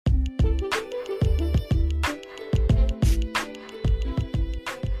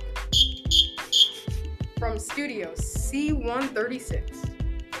from Studio C136.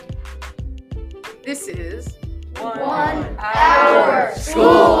 This is 1 hour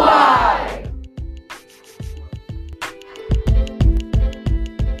school life.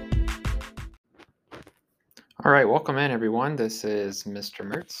 All right, welcome in everyone. This is Mr.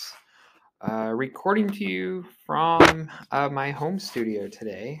 Mertz, recording to you from my home studio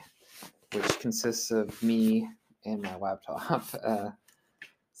today, which consists of me and my laptop,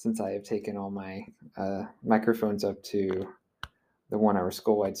 since I have taken all my microphones up to the 1 hour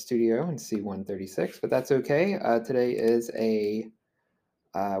school-wide studio in C136, but that's okay. Today is a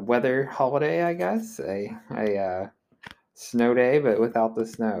weather holiday, I guess, a snow day, but without the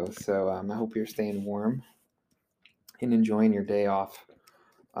snow. So I hope you're staying warm and enjoying your day off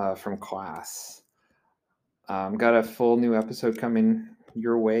from class. Got a full new episode coming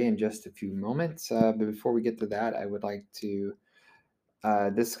your way in just a few moments. But before we get to that, I would like to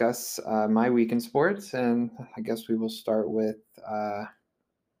discuss my week in sports, and I guess we will start with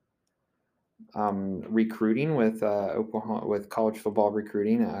recruiting with Oklahoma, with college football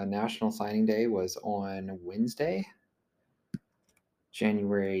recruiting. National Signing Day was on Wednesday,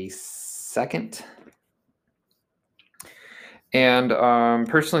 January 2nd. And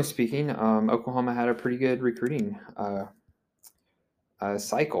personally speaking, Oklahoma had a pretty good recruiting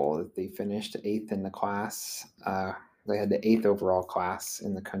cycle. They finished 8th in the class. They had the 8th overall class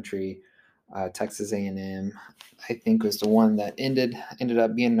in the country. Texas A&M, I think, was the one that ended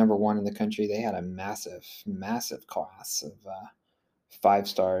up being number 1 in the country. They had a massive class of 5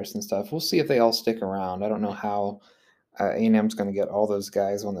 stars and stuff. We'll see if they all stick around. I don't know how A&M's going to get all those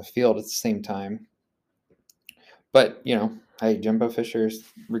guys on the field at the same time. But, hey, Jimbo Fisher's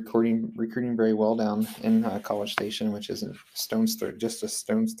recruiting very well down in College Station, which isn't just a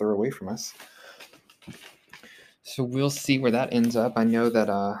stone's throw away from us. So we'll see where that ends up. I know that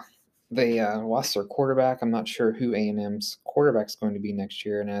they lost their quarterback. I'm not sure who A&M's quarterback's going to be next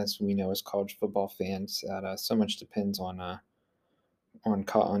year. And as we know as college football fans, that so much depends on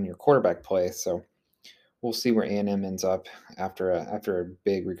your quarterback play. So we'll see where A&M ends up after a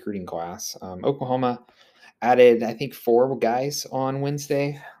big recruiting class. Oklahoma added, I think, 4 guys on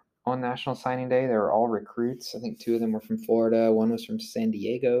Wednesday on National Signing Day. They were all recruits. I think 2 of them were from Florida. One was from San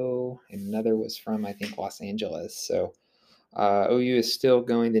Diego, and another was from, I think, Los Angeles. So OU is still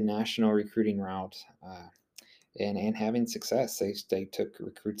going the national recruiting route and having success. They took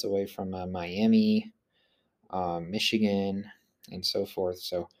recruits away from Miami, Michigan, and so forth.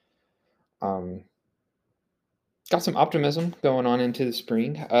 So got some optimism going on into the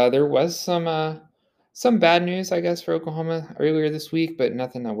spring. There was some bad news, I guess, for Oklahoma earlier this week, but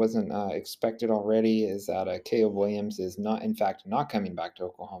nothing that wasn't expected already. Is that Caleb Williams is not coming back to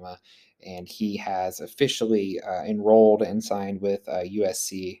Oklahoma, and he has officially enrolled and signed with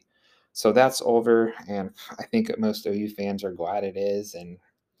USC. So that's over, and I think most OU fans are glad it is, and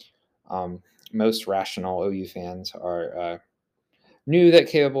most rational OU fans are knew that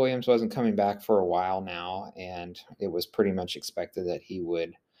Caleb Williams wasn't coming back for a while now, and it was pretty much expected that he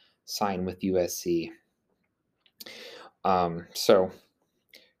would sign with USC. So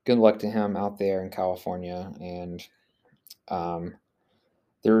good luck to him out there in California. And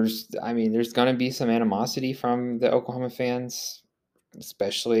there's going to be some animosity from the Oklahoma fans,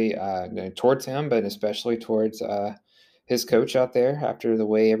 especially towards him, but especially towards his coach out there after the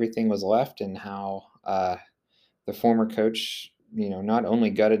way everything was left and how the former coach, not only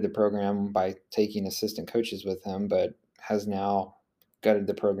gutted the program by taking assistant coaches with him, but has now gutted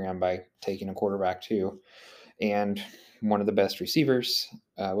the program by taking a quarterback too. And one of the best receivers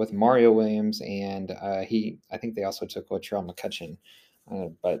with Mario Williams, and I think they also took Latrell McCutcheon.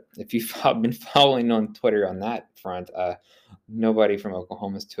 But if you've been following on Twitter on that front, nobody from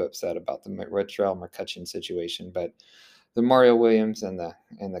Oklahoma is too upset about the Latrell McCutcheon situation. But the Mario Williams and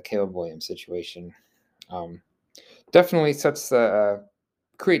the Caleb Williams situation definitely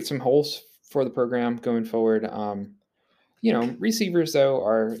creates some holes for the program going forward. Receivers though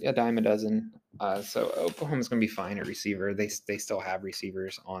are a dime a dozen. So Oklahoma's going to be fine at receiver. They still have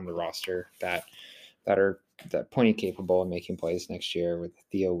receivers on the roster that are plenty capable of making plays next year with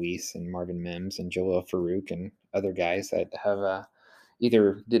Theo Weiss and Marvin Mims and Jalil Farouk and other guys that have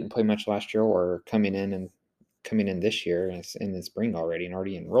either didn't play much last year or coming in this year in the spring already and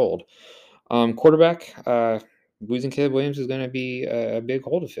already enrolled. Quarterback, losing Caleb Williams is going to be a big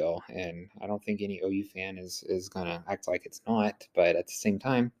hole to fill, and I don't think any OU fan is going to act like it's not. But at the same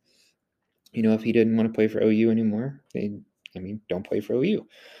time, if he didn't want to play for OU anymore, don't play for OU.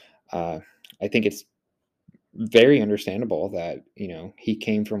 I think it's very understandable that he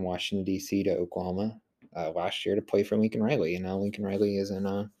came from Washington D.C. to Oklahoma last year to play for Lincoln Riley, and now Lincoln Riley is in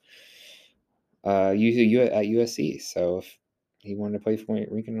at USC. So if he wanted to play for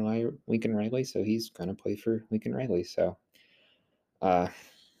Lincoln Riley, so he's going to play for Lincoln Riley. So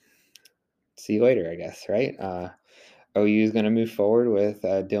see you later, I guess, right? OU is going to move forward with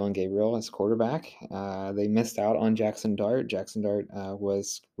Dylan Gabriel as quarterback. They missed out on Jackson Dart. Jackson Dart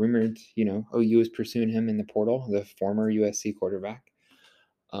was rumored, OU was pursuing him in the portal, the former USC quarterback.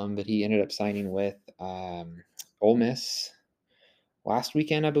 But he ended up signing with Ole Miss last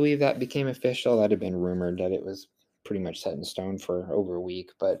weekend. I believe that became official. That had been rumored that it was pretty much set in stone for over a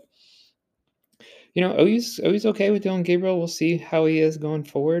week. But OU's okay with Dylan Gabriel. We'll see how he is going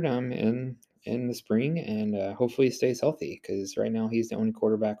forward. In the spring, and hopefully he stays healthy, because right now he's the only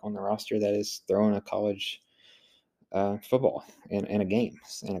quarterback on the roster that is throwing a college football in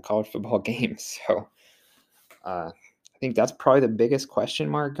a college football game. So I think that's probably the biggest question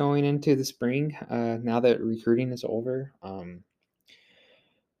mark going into the spring. Now that recruiting is over, a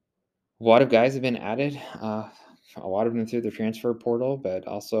lot of guys have been added. A lot of them through the transfer portal, but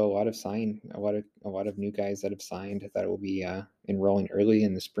also a lot of new guys that have signed that will be enrolling early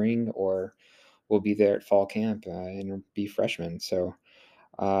in the spring, or will be there at fall camp and be freshmen. So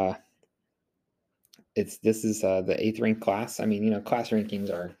this is the 8th ranked class. I mean, class rankings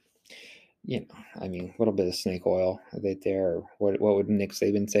are, a little bit of snake oil that there. What would Nick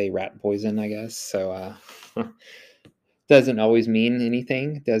Saban say? Rat poison, I guess. So doesn't always mean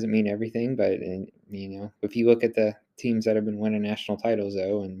anything. Doesn't mean everything. But if you look at the teams that have been winning national titles,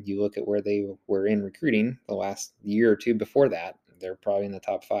 though, and you look at where they were in recruiting the last year or two before that, they're probably in the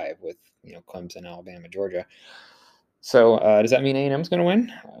top 5 with Clemson, Alabama, Georgia. So does that mean A&M's going to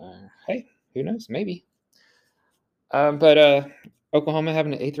win? Hey, who knows? Maybe. But Oklahoma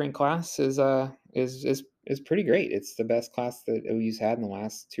having an 8th ranked class is pretty great. It's the best class that OU's had in the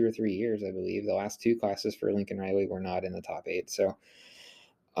last 2 or 3 years, I believe. The last 2 classes for Lincoln Riley were not in the top 8. So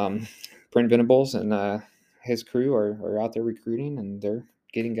Brent Venables and his crew are out there recruiting, and they're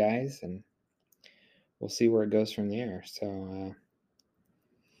getting guys, and we'll see where it goes from there. So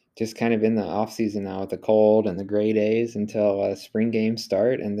just kind of in the off season now with the cold and the gray days until spring games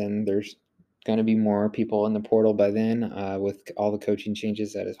start, and then there's going to be more people in the portal by then with all the coaching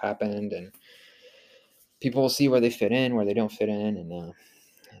changes that have happened, and people will see where they fit in, where they don't fit in, and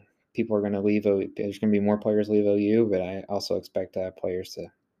people are going to leave. There's going to be more players leave OU, but I also expect players to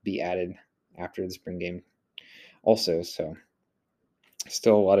be added after the spring game also. So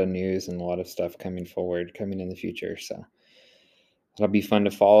still a lot of news and a lot of stuff coming in the future. So it'll be fun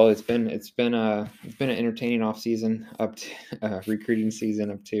to follow. It's been an entertaining off season up to recruiting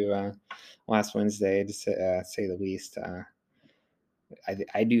season up to last Wednesday, to say the least.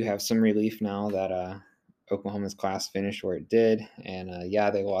 I do have some relief now that Oklahoma's class finished where it did, and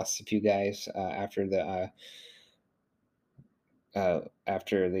they lost a few guys after the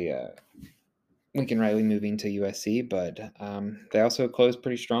Lincoln Riley moving to USC, but they also closed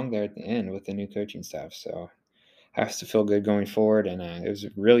pretty strong there at the end with the new coaching staff. So has to feel good going forward, and it was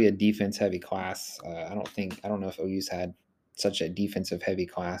really a defense-heavy class. I don't know if OU's had such a defensive-heavy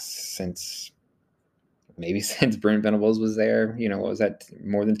class since Brent Venables was there. What was that,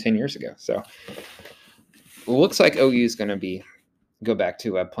 more than 10 years ago? So it looks like OU's going to go back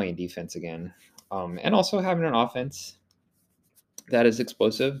to playing defense again, and also having an offense that is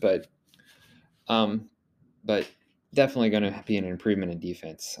explosive, but definitely going to be an improvement in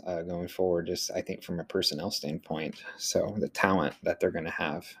defense going forward, just I think from a personnel standpoint. So the talent that they're going to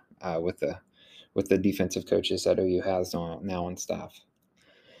have with the defensive coaches that OU has now on staff.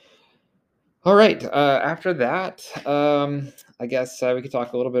 All right. After that, I guess we could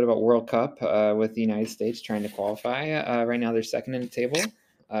talk a little bit about World Cup with the United States trying to qualify. Right now, they're second in the table.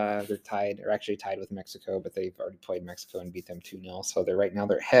 They're actually tied with Mexico, but they've already played Mexico and beat them 2-0. So they're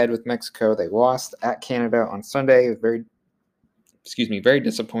ahead with Mexico. They lost at Canada on Sunday. It was very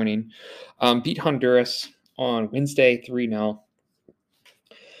disappointing. Beat Honduras on Wednesday 3-0.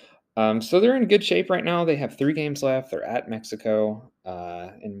 So they're in good shape right now. They have 3 games left. They're at Mexico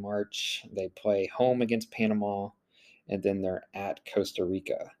in March. They play home against Panama, and then they're at Costa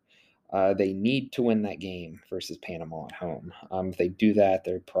Rica. They need to win that game versus Panama at home. If they do that,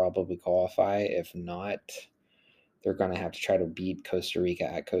 they'll probably qualify. If not, they're going to have to try to beat Costa Rica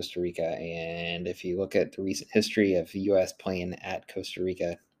at Costa Rica. And if you look at the recent history of the U.S. playing at Costa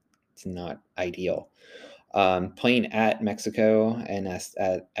Rica, it's not ideal. Playing at Mexico and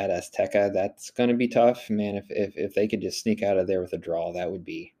at Azteca, that's going to be tough, man. If they could just sneak out of there with a draw, that would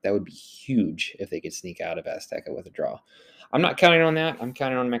be huge. If they could sneak out of Azteca with a draw, I'm not counting on that. I'm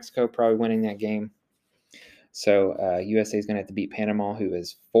counting on Mexico probably winning that game. So USA is going to have to beat Panama, who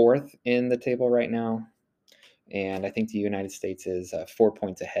is 4th in the table right now, and I think the United States is 4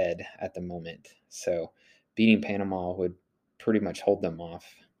 points ahead at the moment. So beating Panama would pretty much hold them off,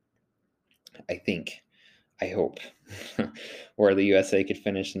 I think. I hope, where the USA could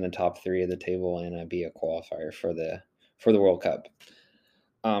finish in the top 3 of the table and be a qualifier for the World Cup.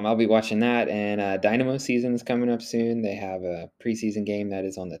 I'll be watching that, and Dynamo season is coming up soon. They have a preseason game that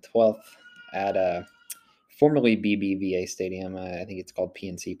is on the 12th at formerly BBVA Stadium. I think it's called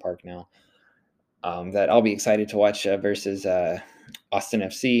PNC Park now. That I'll be excited to watch versus Austin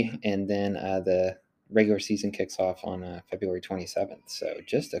FC, and then the regular season kicks off on February 27th. So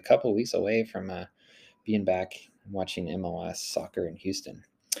just a couple weeks away from being back watching MLS soccer in Houston.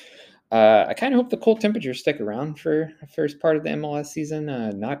 I kind of hope the cold temperatures stick around for the first part of the MLS season.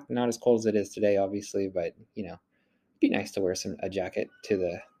 Not as cold as it is today, obviously, but it'd be nice to wear a jacket to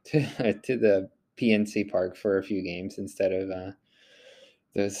the to the PNC Park for a few games instead of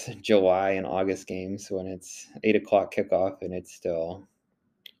those July and August games when it's 8 o'clock kickoff and it's still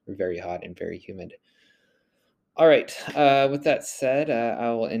very hot and very humid. All right. With that said,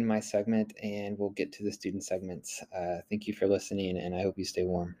 I will end my segment and we'll get to the student segments. Thank you for listening, and I hope you stay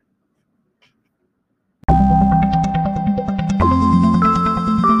warm.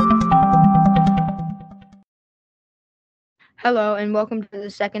 Hello, and welcome to the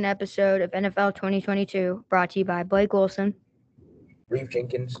second episode of NFL 2022, brought to you by Blake Wilson, Reeve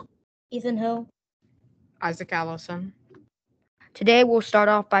Jenkins, Ethan Hill, Isaac Allison. Today we'll start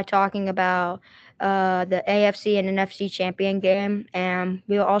off by talking about the AFC and NFC champion game, and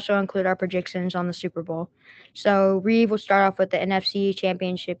we'll also include our predictions on the Super Bowl. So, Reeve will start off with the NFC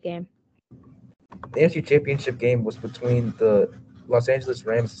championship game. The NFC Championship game was between the Los Angeles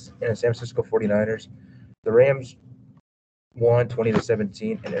Rams and the San Francisco 49ers. The Rams won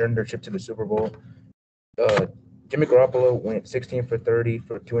 20-17 and earned their trip to the Super Bowl. Jimmy Garoppolo went 16 for 30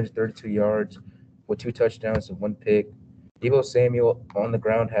 for 232 yards with 2 touchdowns and 1 pick. Deebo Samuel on the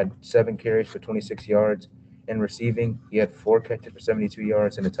ground had 7 carries for 26 yards. And receiving, he had 4 catches for 72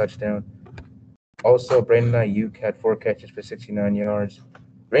 yards and a touchdown. Also, Brandon Ayuk had 4 catches for 69 yards.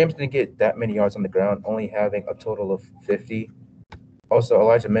 Rams didn't get that many yards on the ground, only having a total of 50. Also,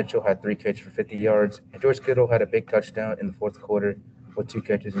 Elijah Mitchell had 3 catches for 50 yards, and George Kittle had a big touchdown in the fourth quarter with 2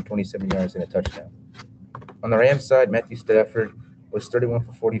 catches and 27 yards and a touchdown. On the Rams side, Matthew Stafford was 31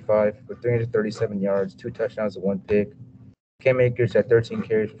 for 45 for 337 yards, 2 touchdowns and 1 pick. Cam Akers had 13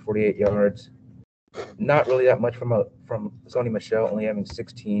 carries for 48 yards. Not really that much from Sony Michel, only having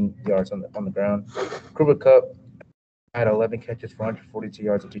 16 yards on the ground. Cooper Kupp had 11 catches for 142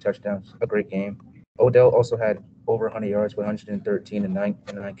 yards and 2 touchdowns. A great game. Odell also had over 100 yards with 113 and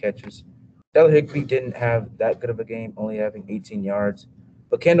 9 catches. Tyler Higbee didn't have that good of a game, only having 18 yards.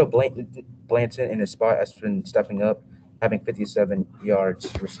 But Kendall Blanton in his spot has been stepping up, having 57 yards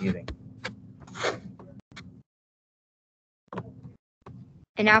receiving.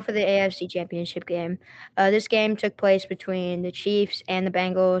 And now for the AFC Championship game. This game took place between the Chiefs and the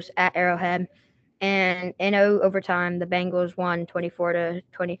Bengals at Arrowhead. And in overtime, the Bengals won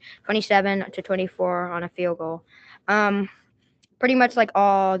 27-24 on a field goal. Pretty much like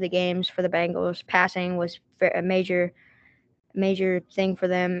all the games for the Bengals, passing was a major thing for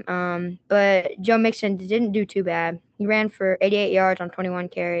them. But Joe Mixon didn't do too bad. He ran for 88 yards on 21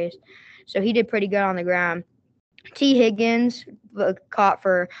 carries, so he did pretty good on the ground. T. Higgins caught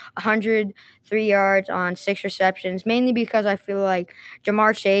for 103 yards on 6 receptions, mainly because I feel like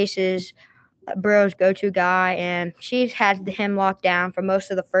Jamar Chase is Burrow's go-to guy, and Chiefs had him locked down for most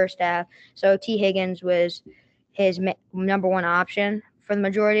of the first half. So T. Higgins was his number one option for the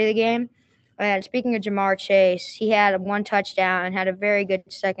majority of the game. And speaking of Jamar Chase, he had 1 touchdown and had a very good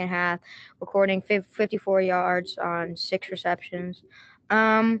second half, recording 54 yards on 6 receptions.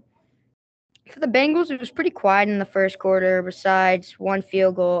 For the Bengals, it was pretty quiet in the first quarter, besides 1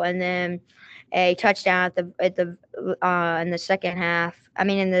 field goal and then a touchdown in the second half.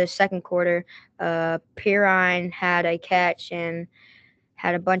 In the second quarter, Pirine had a catch and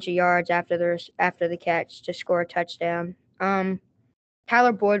had a bunch of yards after the catch to score a touchdown.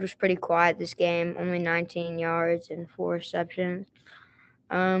 Tyler Boyd was pretty quiet this game, only 19 yards and 4 receptions.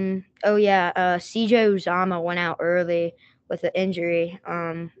 CJ Uzama went out early with an injury.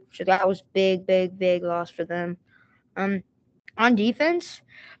 So that was big loss for them. On defense,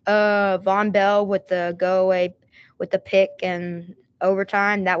 Von Bell with the go away with the pick and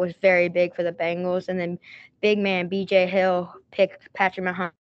overtime, that was very big for the Bengals. And then big man BJ Hill picked Patrick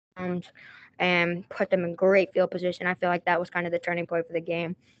Mahomes and put them in great field position. I feel like that was kind of the turning point for the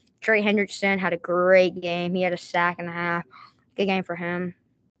game. Trey Hendrickson had a great game. He had a sack and a half. Good game for him.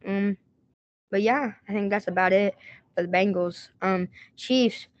 But yeah, I think that's about it for the Bengals.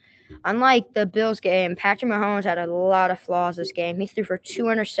 Chiefs, Unlike the Bills game, Patrick Mahomes had a lot of flaws this game. He threw for 2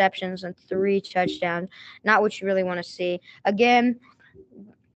 interceptions and 3 touchdowns. Not what you really want to see. Again,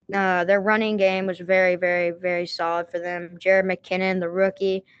 their running game was very, very, very solid for them. Jared McKinnon, the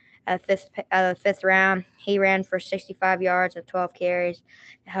rookie, fifth round, he ran for 65 yards and 12 carries.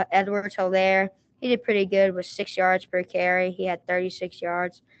 Edwards Hilaire, he did pretty good with 6 yards per carry. He had 36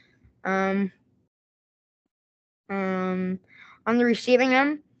 yards. Um, on the receiving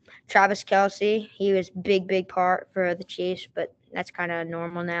end, Travis Kelce, he was big part for the Chiefs, but that's kind of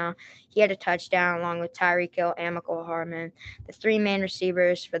normal now. He had a touchdown along with Tyreek Hill and McCall Hardman. The three main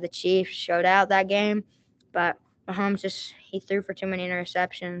receivers for the Chiefs showed out that game, but Mahomes he threw for too many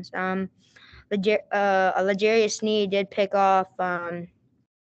interceptions. L'Jarius Sneed did pick off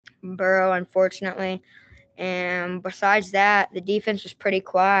Burrow, unfortunately, and besides that, the defense was pretty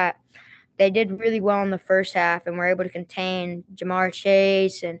quiet. They did really well in the first half and were able to contain Jamar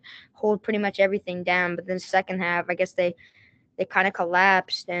Chase and hold pretty much everything down. But then the second half, I guess they kind of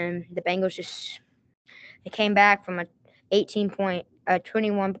collapsed, and the Bengals they came back from a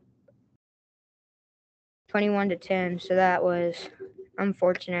 21 to 10. So that was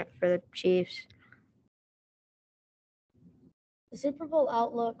unfortunate for the Chiefs. The Super Bowl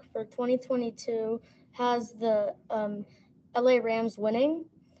outlook for 2022 has the LA Rams winning,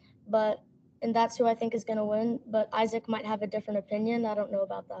 and that's who I think is going to win. But Isaac might have a different opinion. I don't know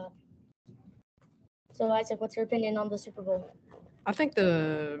about that. So Isaac, what's your opinion on the Super Bowl? I think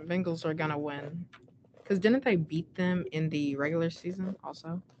the Bengals are gonna win. Because didn't they beat them in the regular season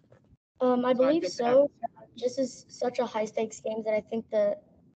also? I believe think so. This is such a high stakes game that I think the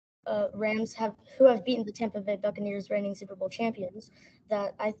Rams who have beaten the Tampa Bay Buccaneers, reigning Super Bowl champions,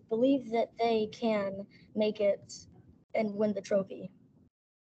 that I believe that they can make it and win the trophy.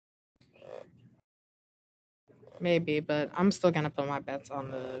 Maybe, but I'm still gonna put my bets on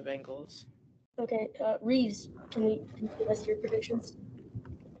the Bengals. Okay, Reeves, can you give us your predictions?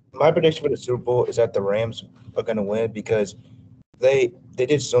 My prediction for the Super Bowl is that the Rams are going to win because they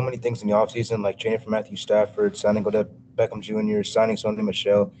did so many things in the offseason, like training for Matthew Stafford, signing Odell Beckham Jr., signing Sony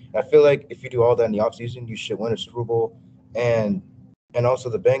Michelle. And I feel like if you do all that in the offseason, you should win a Super Bowl. And also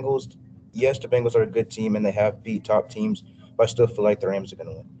the Bengals, yes, the Bengals are a good team and they have beat top teams, but I still feel like the Rams are going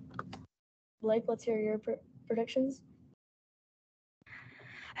to win. Blake, let's hear your predictions.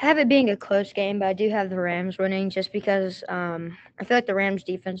 I have it being a close game, but I do have the Rams winning just because I feel like the Rams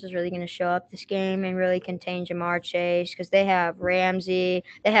defense is really going to show up this game and really contain Jamar Chase because they have Ramsey,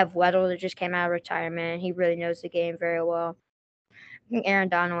 they have Weddle that just came out of retirement. He really knows the game very well. I think Aaron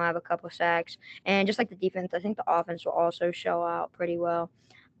Donald will have a couple sacks, and just like the defense, I think the offense will also show out pretty well.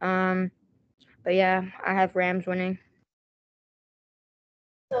 But yeah, I have Rams winning.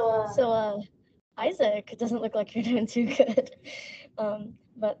 So Isaac, it doesn't look like you're doing too good.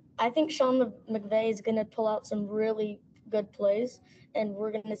 But I think Sean McVay is going to pull out some really good plays, and we're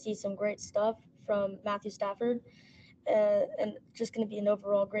going to see some great stuff from Matthew Stafford. And just going to be an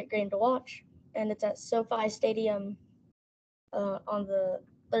overall great game to watch. And it's at SoFi Stadium on the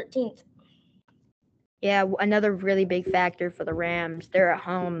 13th. Yeah, another really big factor for the Rams. They're at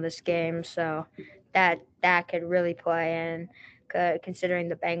home this game, so that could really play in. Considering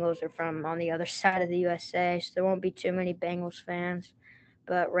the Bengals are from on the other side of the USA, so there won't be too many Bengals fans.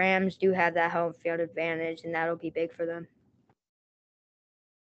 But Rams do have that home field advantage, and that'll be big for them.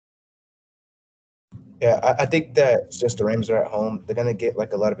 Yeah, I think that since the Rams are at home, they're going to get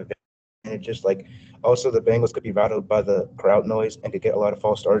like a lot of advantages. Like also the Bengals could be rattled by the crowd noise and could get a lot of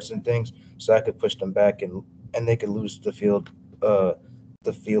false starts and things. So that could push them back and they could lose the field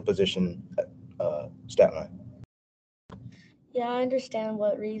position stat line. Yeah, I understand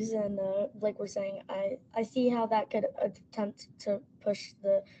what Reeves and Blake were saying. I see how that could attempt to push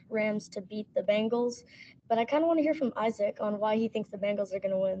the Rams to beat the Bengals, but I kind of want to hear from Isaac on why he thinks the Bengals are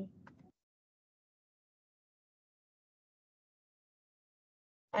going to win.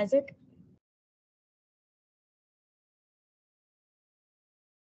 Isaac?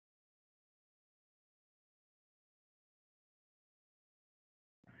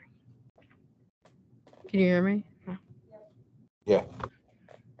 Can you hear me? Yeah.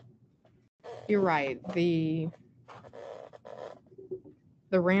 You're right. The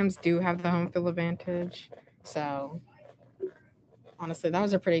Rams do have the home field advantage. So honestly, that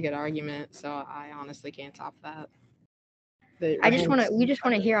was a pretty good argument. So I honestly can't top that. We just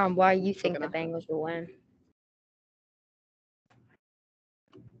want to hear on why you think the Bengals will win.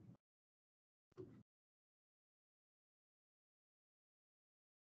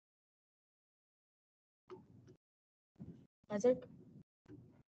 Isaac?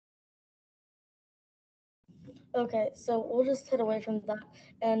 Okay, so we'll just head away from that.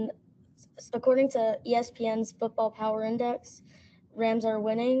 And according to ESPN's Football Power Index, Rams are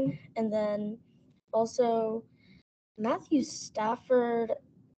winning. And then also Matthew Stafford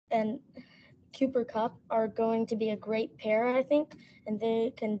and Cooper Cup are going to be a great pair, I think, and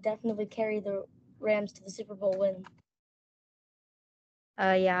they can definitely carry the Rams to the Super Bowl win.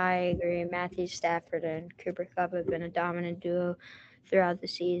 Yeah, I agree. Matthew Stafford and Cooper Cup have been a dominant duo throughout the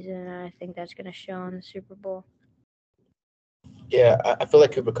season, and I think that's going to show in the Super Bowl. Yeah, I feel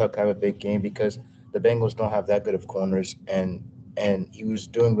like Cooper Cup have a big game because the Bengals don't have that good of corners, and he was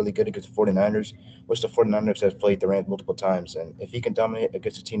doing really good against the 49ers, which the 49ers have played the Rams multiple times. And if he can dominate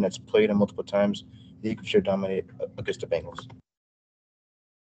against a team that's played him multiple times, he can sure dominate against the Bengals.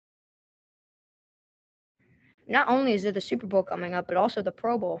 Not only is it the Super Bowl coming up, but also the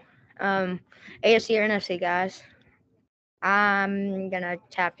Pro Bowl. AFC or NFC, guys? I'm going to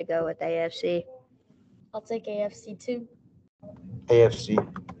have to go with AFC. I'll take AFC too. AFC.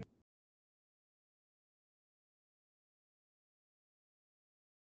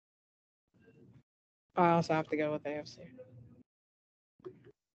 I also have to go with AFC.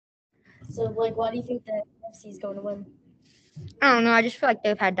 So, like, why do you think the AFC is going to win? I don't know. I just feel like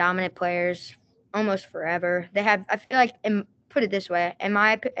they've had dominant players almost forever. They have. I feel like, put it this way, in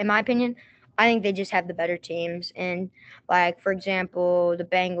my opinion, I think they just have the better teams. And like for example, the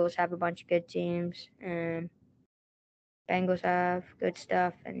Bengals have a bunch of good teams, and Bengals have good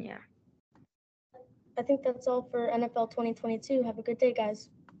stuff. And yeah. I think that's all for NFL 2022. Have a good day, guys.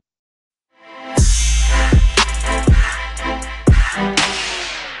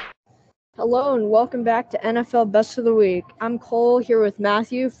 Hello and welcome back to NFL Best of the Week. I'm Cole here with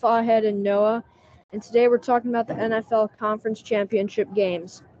Matthew, Fahed, and Noah, and today we're talking about the NFL Conference Championship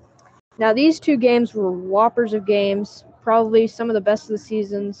games. Now, these two games were whoppers of games, probably some of the best of the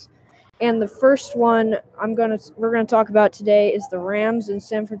seasons. And the first one we're gonna talk about today is the Rams and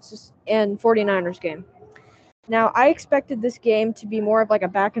San Francisco and 49ers game. Now, I expected this game to be more of like a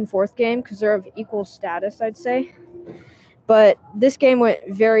back and forth game because they're of equal status, I'd say. But this game went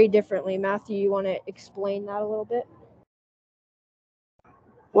very differently. Matthew, you want to explain that a little bit?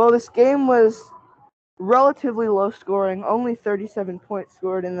 Well, this game was relatively low scoring, only 37 points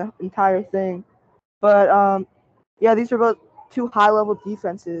scored in the entire thing. But yeah, these are both two high-level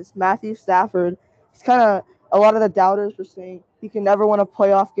defenses. Matthew Stafford, he's kind of a lot of the doubters were saying he can never win a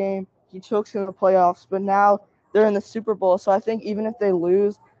playoff game. He chokes in the playoffs, but now they're in the Super Bowl. So I think even if they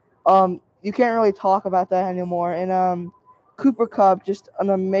lose, you can't really talk about that anymore. And Cooper Cup, just an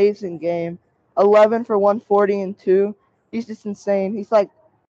amazing game, 11 for 140 and two. He's just insane. He's like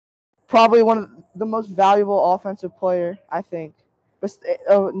probably one of the most valuable offensive player, I think, but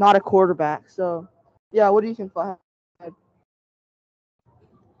not a quarterback. So, yeah, what do you think, Fahad?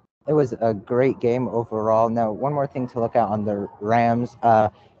 It was a great game overall. Now, one more thing to look at on the Rams.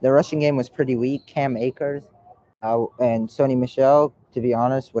 The rushing game was pretty weak. Cam Akers and Sony Michel, to be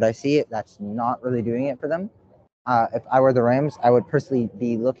honest, what I see, that's not really doing it for them. If I were the Rams, I would personally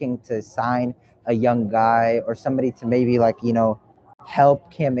be looking to sign a young guy or somebody to maybe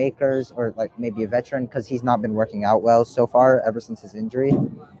help Cam Akers or like maybe a veteran because he's not been working out well so far ever since his injury.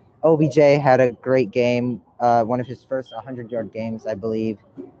 OBJ had a great game, one of his first 100-yard games, I believe,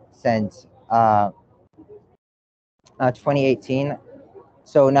 since 2018.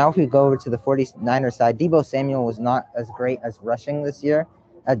 So now if we go over to the 49ers side, Deebo Samuel was not as great as rushing this year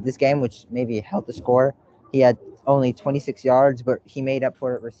at this game, which maybe helped the score. He had only 26 yards, but he made up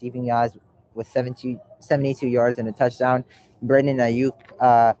for it receiving yards with 72 yards and a touchdown. Brandon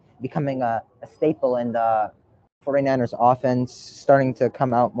Ayuk becoming a staple in the 49ers offense, starting to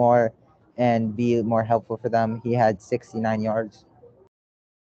come out more and be more helpful for them. He had 69 yards.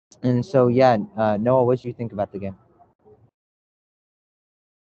 And so, yeah, Noah, what did you think about the game?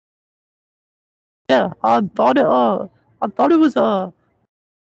 Yeah, I thought it was a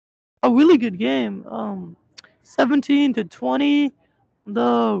really good game. 17-20.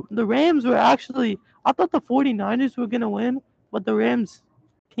 The Rams were actually, I thought the 49ers were gonna win, but the Rams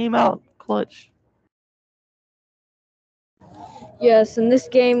came out clutch. Yes, and this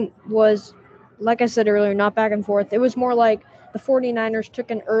game was, like I said earlier, not back and forth. It was more like the 49ers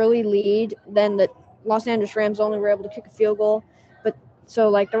took an early lead, then the Los Angeles Rams only were able to kick a field goal. But so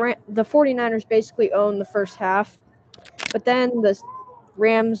like the 49ers basically owned the first half. But then the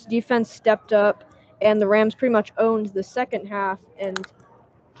Rams defense stepped up and the Rams pretty much owned the second half and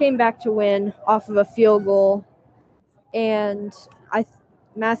came back to win off of a field goal. And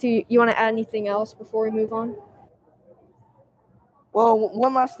Matthew, you want to add anything else before we move on? Well,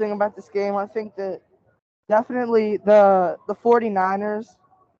 one last thing about this game, I think that definitely the 49ers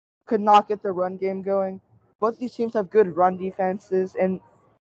could not get the run game going. both of these teams have good run defenses, and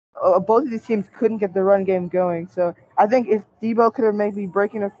both of these teams couldn't get the run game going. So I think if Debo could have maybe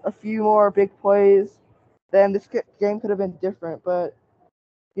breaking a few more big plays, then this game could have been different. But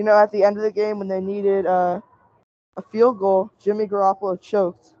at the end of the game when they needed a field goal, Jimmy Garoppolo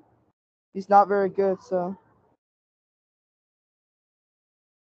choked. He's not very good, so.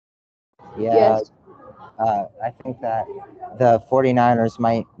 Yeah, Yes. I think that the 49ers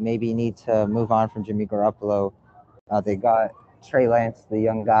might maybe need to move on from Jimmy Garoppolo. They got Trey Lance, the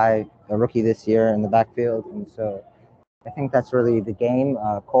young guy, a rookie this year in the backfield, and so I think that's really the game.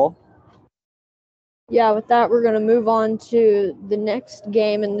 Cole? Yeah, with that, we're going to move on to the next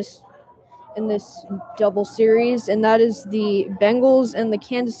game in this double series, and that is the Bengals and the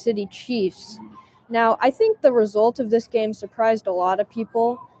Kansas City Chiefs. Now, I think the result of this game surprised a lot of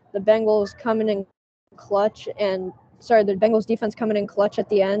people. The Bengals coming in clutch the Bengals defense coming in clutch at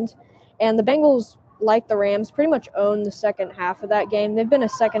the end. And the Bengals, like the Rams, pretty much owned the second half of that game. They've been a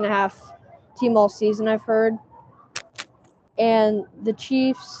second half team all season, I've heard. And the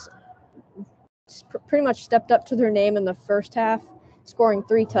Chiefs pretty much stepped up to their name in the first half, scoring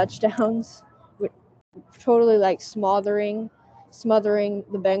 3 touchdowns, totally like smothering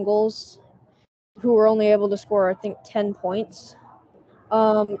the Bengals, who were only able to score, I think, 10 points.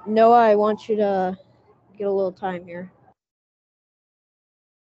 Noah, I want you to get a little time here.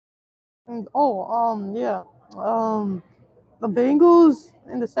 And yeah. The Bengals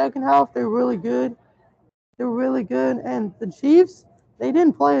in the second half, they're really good. They're really good, and the Chiefs, they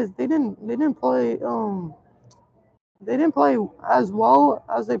didn't play as well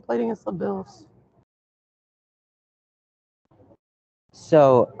as they played against the Bills.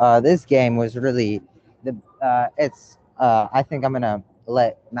 So this game was really I think I'm gonna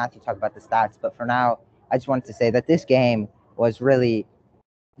let Matthew talk about the stats, but for now, I just wanted to say that this game was really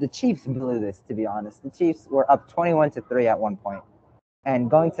the Chiefs blew this. To be honest, the Chiefs were up 21-3 at one point, and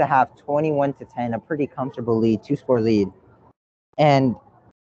going to have 21-10, a pretty comfortable lead, 2-score lead, and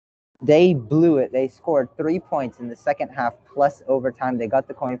they blew it. They scored 3 points in the second half plus overtime. They got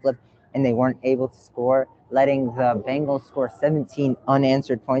the coin flip, and they weren't able to score, letting the Bengals score 17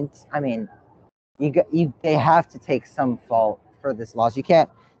 unanswered points. I mean, they have to take some fault for this loss. You can't.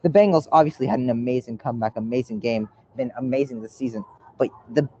 The Bengals obviously had an amazing comeback, amazing game, been amazing this season, but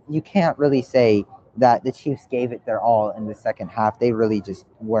you can't really say that the Chiefs gave it their all in the second half. They really just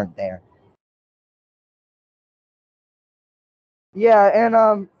weren't there. Yeah,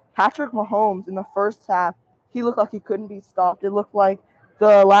 and Patrick Mahomes in the first half, he looked like he couldn't be stopped. It looked like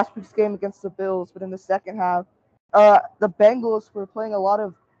the last week's game against the Bills, but in the second half, the Bengals were playing a lot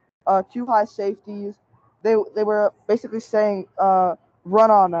of too high safeties. They were basically saying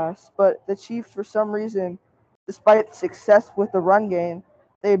run on us, but the Chiefs for some reason, despite success with the run game,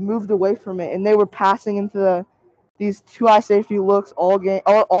 they moved away from it and they were passing into these too high safety looks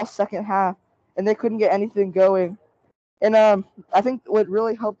all second half, and they couldn't get anything going. And I think what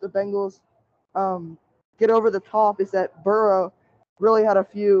really helped the Bengals get over the top is that Burrow really had a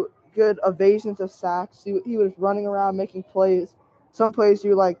few good evasions of sacks. He was running around making plays. Some plays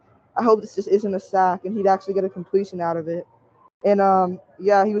you're like, I hope this just isn't a sack, and he'd actually get a completion out of it. And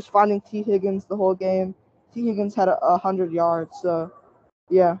yeah, he was finding T. Higgins the whole game. T. Higgins had 100 yards. So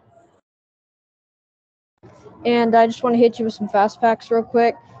yeah. And I just want to hit you with some fast facts real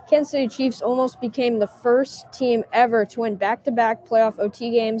quick. Kansas City Chiefs almost became the first team ever to win back-to-back playoff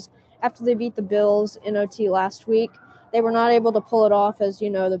OT games after they beat the Bills in OT last week. They were not able to pull it off, as you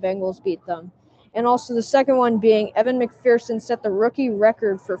know, the Bengals beat them. And also the second one being Evan McPherson set the rookie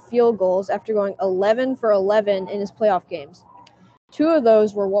record for field goals after going 11 for 11 in his playoff games. 2 of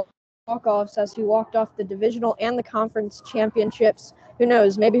those were walk-offs as he walked off the divisional and the conference championships. Who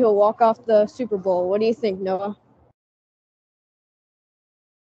knows? Maybe he'll walk off the Super Bowl. What do you think, Noah?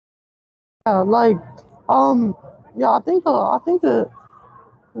 Yeah, yeah, I think they,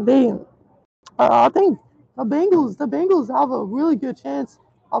 I think the Bengals have a really good chance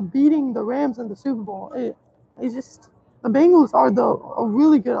of beating the Rams in the Super Bowl. It's just the Bengals are a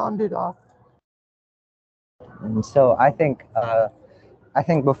really good underdog. And so I think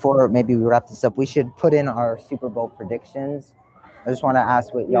before maybe we wrap this up, we should put in our Super Bowl predictions. I just want to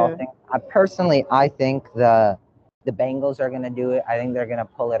ask what y'all think. I think the Bengals are going to do it. I think they're going to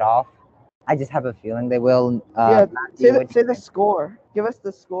pull it off. I just have a feeling they will. Say the score. Give us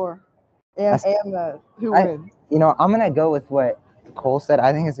the score and who wins. I'm going to go with what Cole said.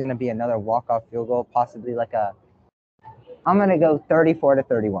 I think it's going to be another walk-off field goal, possibly I'm going to go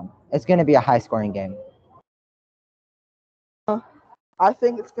 34-31. It's going to be a high-scoring game. I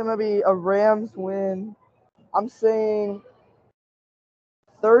think it's going to be a Rams win. I'm saying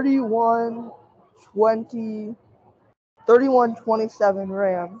 31-20. 31-27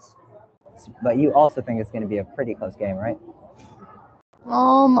 Rams. But you also think it's going to be a pretty close game, right?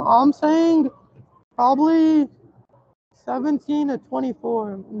 I'm saying probably 17-24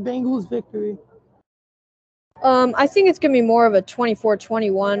 Bengals victory. I think it's going to be more of a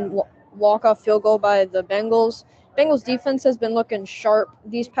 24-21 walk-off field goal by the Bengals. Bengals defense has been looking sharp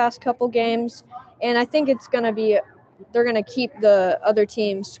these past couple games, and I think it's going to be they're going to keep the other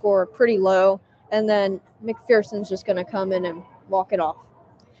team's score pretty low, and then McPherson's just going to come in and walk it off.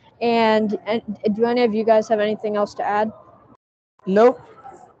 And do any of you guys have anything else to add? Nope.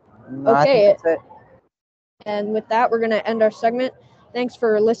 No, I Okay. think that's it. And with that, we're going to end our segment. Thanks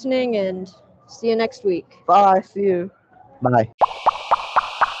for listening, and see you next week. Bye. See you. Bye.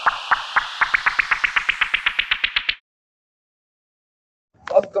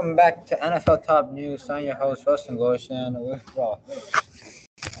 Welcome back to NFL Top News. I'm your host, Rustin Goshen,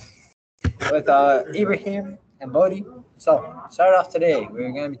 with Ibrahim and Bodie. So, start off today,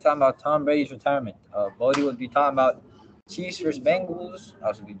 we're going to be talking about Tom Brady's retirement. Bodie will be talking about Chiefs versus Bengals. That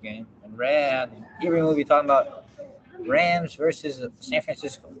was a good game. And Ibrahim will be talking about Rams versus San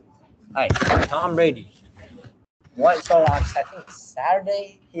Francisco. All right, Tom Brady. So I think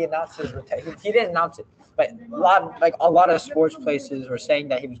Saturday he announced his retirement. He didn't announce it, but a lot of sports places were saying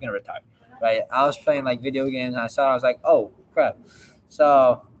that he was going to retire. Right? I was playing like video games, and I was like, oh crap.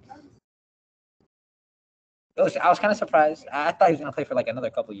 So I was kind of surprised. I thought he was going to play for like another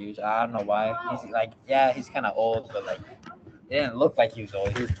couple years. I don't know why. He's kind of old, but like it didn't look like he was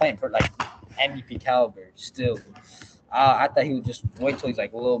old. He was playing for like MVP caliber still. I thought he would just wait till he's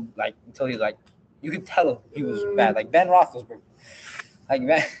like a little like until he's like. You could tell he was bad, like Ben Roethlisberger,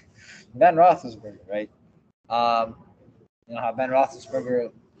 Ben Roethlisberger, right? You know how Ben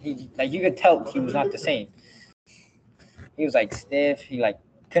Roethlisberger, you could tell he was not the same. He was like stiff. He like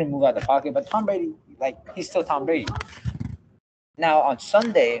couldn't move out of the pocket. But Tom Brady, he's still Tom Brady. Now on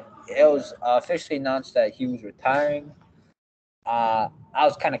Sunday, it was officially announced that he was retiring. I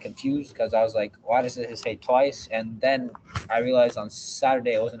was kind of confused because I was like, why does it say twice? And then I realized on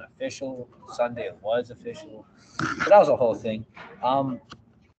Saturday it wasn't official. Sunday it was official. So that was a whole thing. Tom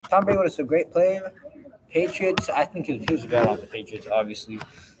Brady was a great player. Patriots, I think he was better on the Patriots, obviously.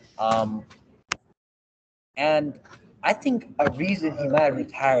 And I think a reason he might have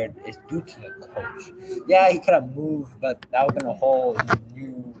retired is due to the coach. Yeah, he could have moved, but that would have been a whole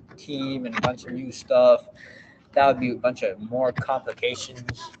new team and a bunch of new stuff. That would be a bunch of more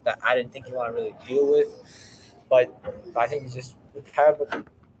complications that I didn't think he wanted to really deal with. But I think he's just retired. But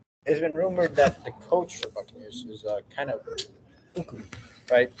it's been rumored that the coach for Buccaneers is kind of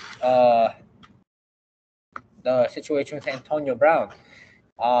right. The situation with Antonio Brown.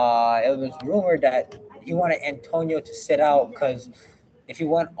 It was rumored that he wanted Antonio to sit out because if he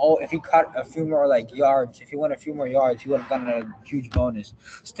caught a few more yards, if he won a few more yards, he would have gotten a huge bonus.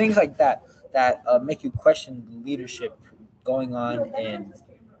 So things like that make you question the leadership going on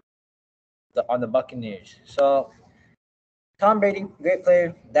on the Buccaneers. So Tom Brady, great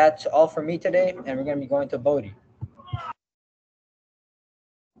player. That's all for me today, and we're gonna be going to Bodie.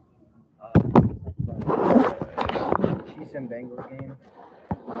 Chiefs and Bengals game.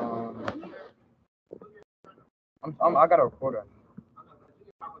 I got a reporter.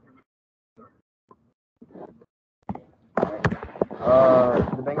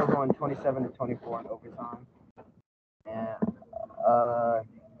 The Bengals won 27-24 in overtime, and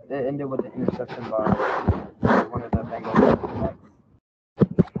it ended with an interception by one of the Bengals.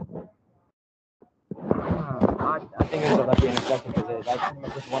 I think it was a lucky interception because that pretty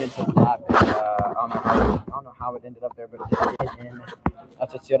much just went into his lap. And, I don't know how it ended up there, but it did. And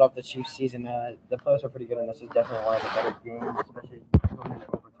that's what sealed off the Chiefs' season. The players are pretty good, and this is definitely one of the better games, especially going into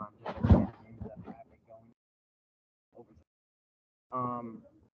overtime. Just like games that have it going overtime.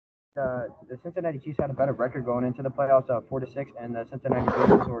 The Cincinnati Chiefs had a better record going into the playoffs, 4-6, and the Cincinnati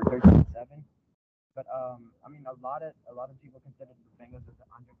Bengals were 13-7. But I mean, a lot of people consider the Bengals as the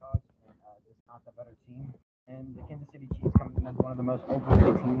underdogs and just not the better team. And the Kansas City Chiefs coming in as one of the most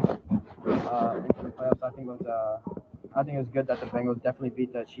overrated teams into the playoffs. I think it was good that the Bengals definitely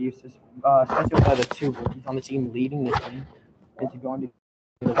beat the Chiefs, especially with the two rookies on the team leading the team into going to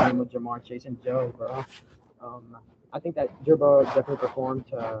the game with Jamar Chase and Joe Burrow. I think that Joe Burrow definitely performed,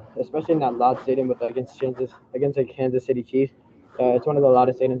 especially in that loud stadium against the Kansas City Chiefs. It's one of the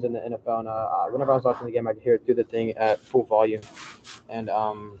loudest stadiums in the NFL, and whenever I was watching the game, I could hear it through the thing at full volume. And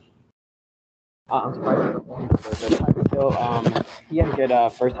I'm surprised he performed. He had a good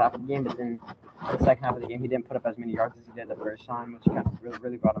first half of the game, but then the second half of the game, he didn't put up as many yards as he did the first time, which kind of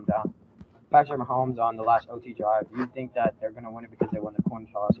really brought him down. Patrick Mahomes on the last OT drive, you'd think that they're going to win it because they won the coin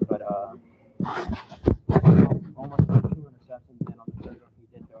toss, but almost 2 interceptions, and on the third one he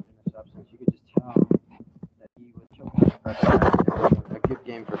did throw interceptions. You could just tell that he was choking on the pressure. It was a good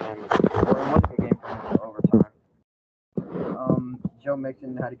game for him, or it was a good game for him for overtime. Joe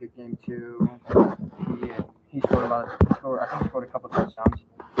Mixon had a good game too. He scored a lot. I think he scored a couple touchdowns.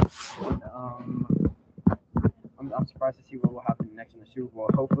 I'm surprised to see what will happen next in the Super Bowl.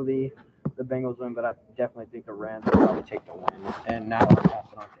 Hopefully, the Bengals win, but I definitely think the Rams will probably take the win. And now I'll pass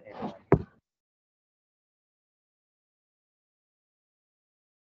it on to Abraham.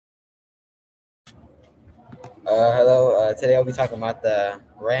 Hello. Today I'll be talking about the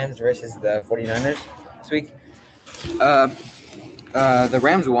Rams versus the 49ers this week. The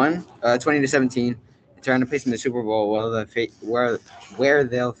Rams won 20-17. They're to place in the Super Bowl where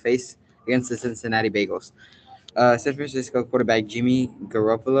they'll face against the Cincinnati Bengals. San Francisco quarterback Jimmy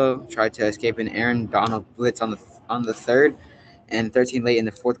Garoppolo tried to escape an Aaron Donald blitz on the third and 13 late in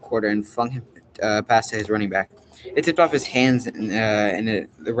the fourth quarter and flung him pass to his running back. It tipped off his hands, and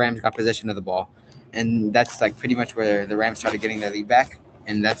the Rams got possession of the ball, and that's like pretty much where the Rams started getting their lead back,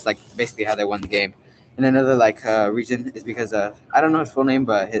 and that's like basically how they won the game. And another reason is because I don't know his full name,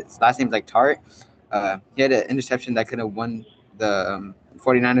 but his last name's like Tart. He had an interception that could have won the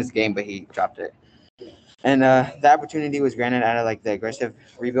 49ers game, but he dropped it. And the opportunity was granted out of like the aggressive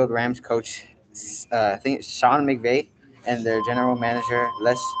rebuild Rams coach, I think it's Sean McVay, and their general manager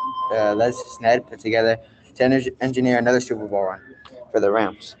Les Snead put together to engineer another Super Bowl run for the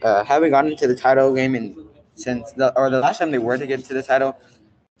Rams. Having gotten into the title game the last time they were to get to the title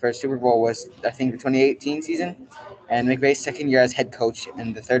for Super Bowl was I think the 2018 season, and McVay's second year as head coach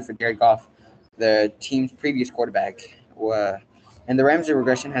and the third for Jared Goff, the team's previous quarterback. And the Rams'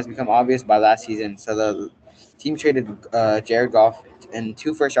 regression has become obvious by last season. So the team traded Jared Goff and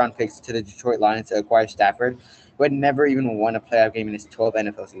 2 first-round picks to the Detroit Lions to acquire Stafford, who had never even won a playoff game in his 12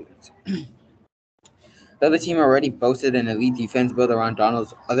 NFL seasons. Though the team already boasted an elite defense built around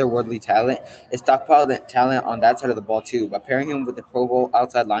Donald's otherworldly talent, it stockpiled talent on that side of the ball too, by pairing him with the Pro Bowl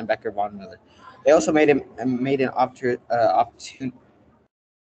outside linebacker Von Miller. They also made an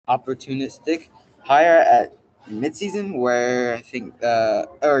opportunistic hire at midseason where Odell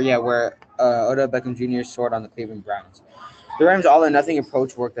Beckham Jr. soared on the Cleveland Browns. The Rams' all-or-nothing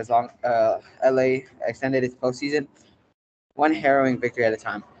approach worked as long LA extended its postseason, one harrowing victory at a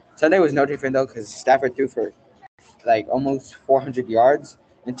time. Sunday was no different though, because Stafford threw for like almost 400 yards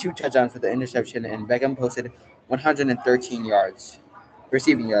and 2 touchdowns with the interception, and Beckham posted 113 yards,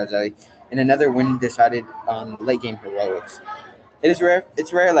 receiving yards, in another win decided on late game heroics. It's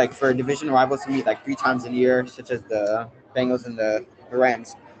rare like for division rivals to meet like 3 times a year, such as the Bengals and the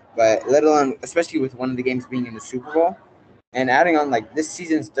Rams, but let alone especially with one of the games being in the Super Bowl. And adding on like this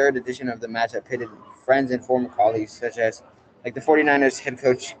season's 3rd edition of the matchup pitted friends and former colleagues such as like the 49ers head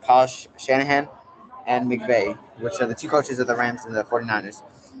coach Kyle Shanahan and McVay, which are the 2 coaches of the Rams and the 49ers.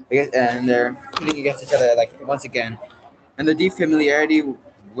 And they're pitting against each other like once again. And the deep familiarity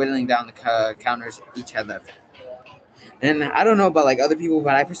whittling down the counters each had left. And I don't know about like other people,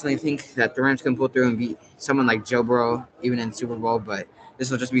 but I personally think that the Rams can pull through and beat someone like Joe Burrow even in the Super Bowl. But this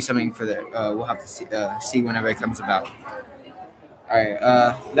will just be something for we'll have to see whenever it comes about. All right,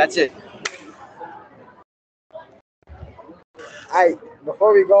 that's it. All right,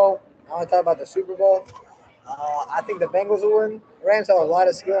 before we go, I want to talk about the Super Bowl. I think the Bengals will win. Rams have a lot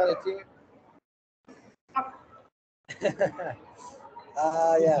of skill on the team.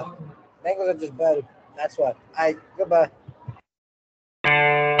 Yeah, Bengals are just better. That's what. All right, goodbye.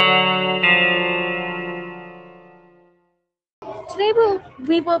 Today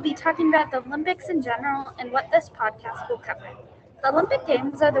we will be talking about the Olympics in general and what this podcast will cover. The Olympic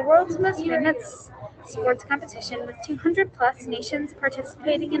Games are the world's most famous sports competition with 200 plus nations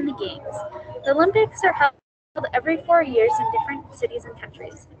participating in the Games. The Olympics are held every 4 years in different cities and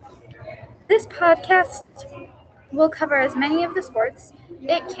countries. This podcast will cover as many of the sports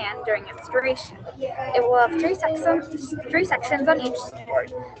it can during its duration. It will have 3 sections on each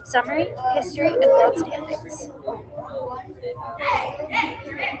sport: summary, history, and world standings.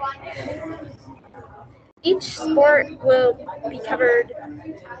 Each sport will be covered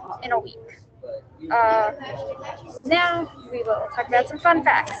in a week. Now we will talk about some fun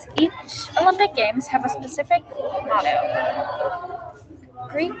facts. Each Olympic Games have a specific motto.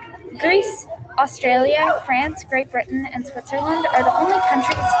 Greece, Australia, France, Great Britain, and Switzerland are the only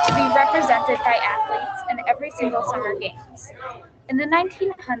countries to be represented by athletes in every single Summer Games. In the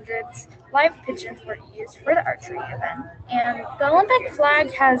 1900s, live pigeons were used for the archery event, and the Olympic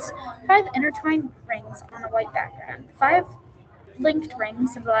flag has 5 intertwined rings on a white background. 5 linked ring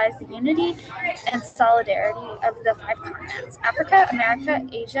symbolize the unity and solidarity of the 5 continents: Africa, America,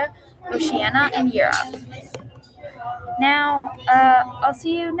 Asia, Oceania, and Europe. Now, I'll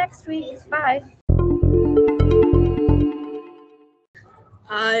see you next week. Bye.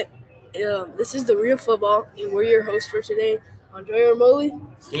 Hi, this is The Real Football, and we're your hosts for today, Andrea Armoli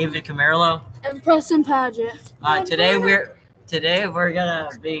David Camarillo. and Preston Paget. Today we're gonna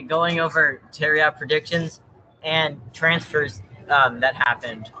be going over Terry out predictions and transfers that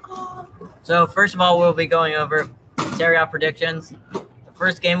happened. So first of all, we'll be going over Terry out predictions. The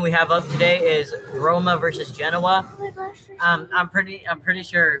first game we have up today is Roma versus Genoa. I'm pretty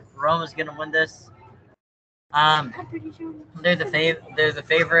sure Roma's gonna win this. They're the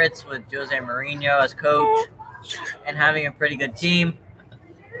favorites with Jose Mourinho as coach and having a pretty good team.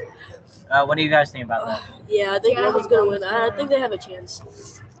 What do you guys think about that? Yeah, I think Roma's going to win. I think they have a chance.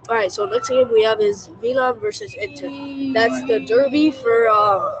 All right, so next game we have is Milan versus Inter. That's the derby for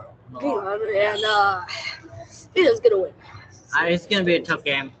Milan, and Milan's going to win. It's gonna be a tough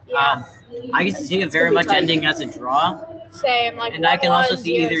game. I can see it very much ending as a draw, Same, and I can also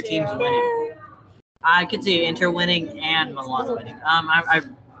see either teams winning. I could see Inter winning and Milan winning.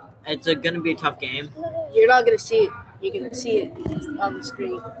 It's gonna be a tough game. You're not going to see it. You can see it on the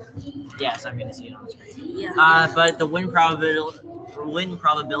screen. Yes, I'm gonna see it on the screen. Yeah. But the win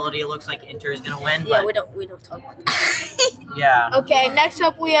probability looks like Inter is gonna win. Yeah, But we don't talk about that. yeah, Okay, next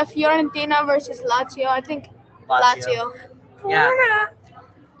up we have Fiorentina versus Lazio. I think Lazio. Yeah,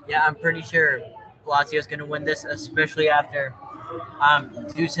 I'm pretty sure Lazio is gonna win this, especially after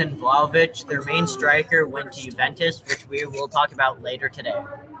Dusan Vlahovic, their main striker, went to Juventus, which we will talk about later today.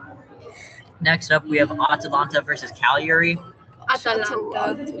 Next up, we have Atalanta versus Cagliari.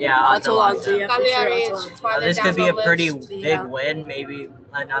 Atalanta. Yeah, Atalanta. Yeah, Cagliari for is sure. farther This down could be the a pretty list. big win, maybe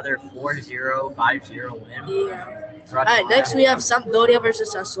another 4-0, 5-0 win. Yeah. All right, next we have Sampdoria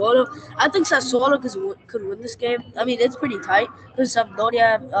versus Sassuolo. I think Sassuolo could win this game. I mean, it's pretty tight because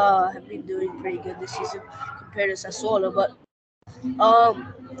Sampdoria have been doing pretty good this season compared to Sassuolo. But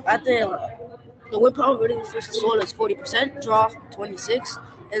I think the win probability for Sassuolo is 40%, draw 26,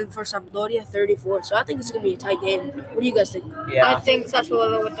 and for Sampdoria 34. So I think it's gonna be a tight game. What do you guys think? I think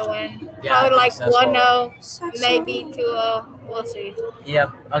Sassuolo with the win. Yeah, I Probably like think Sassuolo. 1-0, maybe 2-0. We'll see. Yep.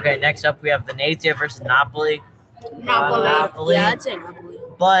 Okay, next up, we have Venezia versus Napoli. Napoli. Yeah, I'd say Napoli.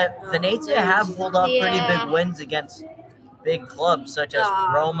 But Venezia have pulled off pretty Yeah. big wins against big clubs such as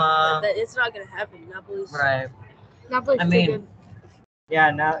Nah, Roma. But it's not gonna happen. Napoli's. Right. Napoli's I too mean, good. yeah,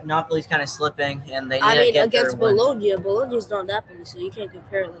 Napoli's kind of slipping, and they need I to mean, get against their wins. Bologna, Bologna's not Napoli, so you can't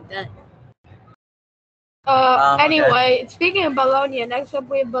compare it like that. Okay. Anyway, speaking of Bologna, next up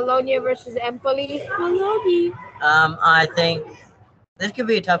we have Bologna versus Empoli. Bologna. I think this could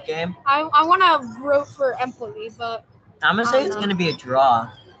be a tough game. I want to root for Empoli, but I'm gonna say it's gonna be a draw.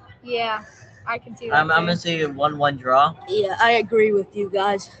 yeah, I can see that. I'm gonna say a 1-1 draw. Yeah, I agree with you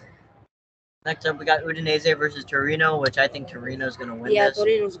guys. Next up, we got Udinese versus Torino, which I think Torino's gonna win Yeah, this.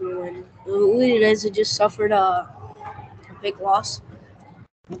 Torino's gonna win. Udinese just suffered a big loss.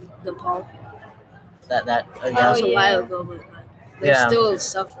 The Paul. That That Oh, was a yeah. while ago, but they're Yeah. still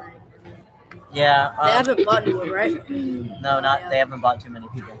suffering. yeah. They haven't bought anyone, right? No, they haven't bought too many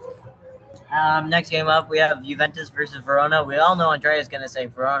people. Next game up, we have Juventus versus Verona. We all know Andrea's gonna say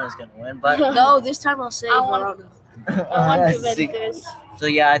Verona's gonna win, but No, this time I'll say I want- Verona. I want See- Juventus. so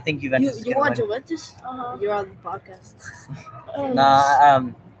yeah, I think Juventus is You gonna want win. Juventus? You're on the podcast. Nah,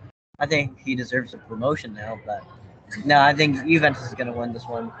 I think he deserves a promotion now, but no, I think Juventus is gonna win this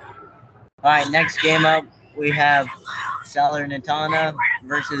one. All right, next game up, we have Salernitana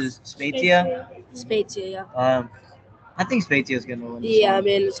versus Spezia. Spezia, yeah. I think Spezia is gonna win. This Yeah, I one.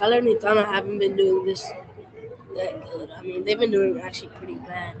 mean, Salernitana haven't been doing this that good. I mean, they've been doing actually pretty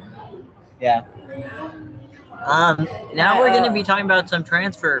bad. Yeah. Now we're gonna be talking about some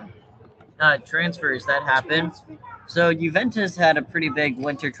transfers that happened. So Juventus had a pretty big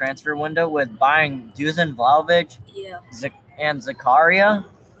winter transfer window with buying Dusan Vlahovic Yeah, and Zakaria.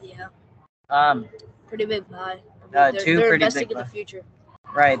 yeah. Um, Pretty big buy. Two they're pretty investing big in the buy. future.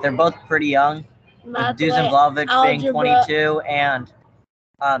 right, they're both pretty young. With Dusan Vlahovic being algebra. 22 and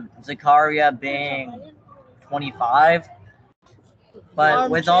Zakaria being 25. But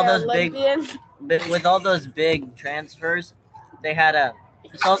with all those big transfers, they had to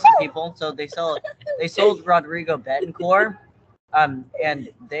sell some people. So they sold Rodrigo Betancourt, and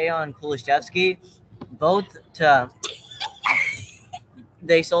Dejan Kulusevski,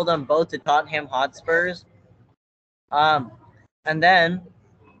 they sold them both to Tottenham Hotspurs. And then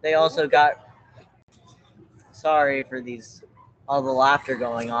they also got, sorry for all the laughter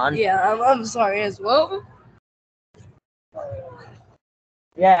going on. Yeah, I'm sorry as well.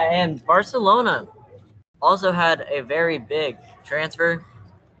 Yeah, and Barcelona also had a very big transfer.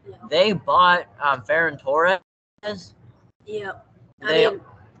 They bought Ferran Torres. Yeah. They,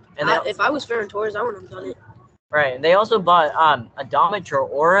 If I was Ferran Torres, I wouldn't have done it. Right, and they also bought Adama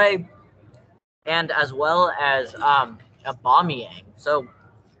Traore and as well as Aubameyang. So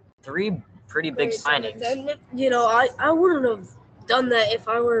 3 pretty big signings. I wouldn't have done that if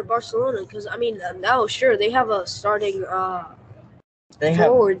I were Barcelona because now sure they have a starting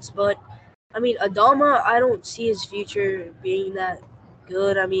forwards, but Adama, I don't see his future being that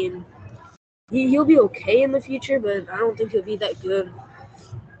good. He'll be okay in the future, but I don't think he'll be that good.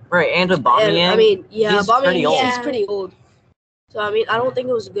 Right, and Aubameyang. He's pretty old. He's pretty old. So I don't think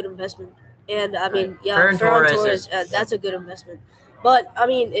it was a good investment. And Ferran Ferran Torres Torres, that's a good investment. But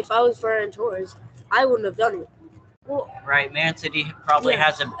if I was Ferran Torres, I wouldn't have done it. Well, Right, Man City probably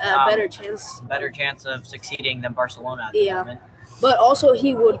has a better chance. better chance of succeeding than Barcelona at the moment. But also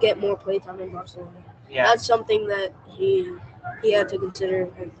he would get more playtime in Barcelona. Yeah. That's something that he had to consider,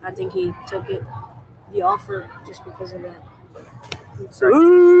 and I think he took the offer just because of that.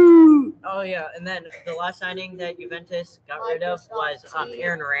 Oh yeah, and then the last signing that Juventus got rid of was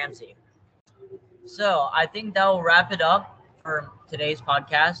Aaron Ramsey. So I think that will wrap it up for today's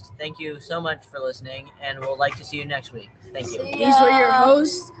podcast. Thank you so much for listening, and we'll like to see you next week. Thank you. These were your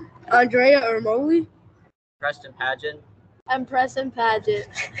hosts, Andrea Ermoli. Preston Pageant. I'm Preston Pageant.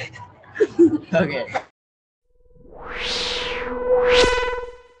 Okay.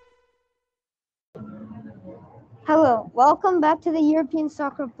 Hello, welcome back to the European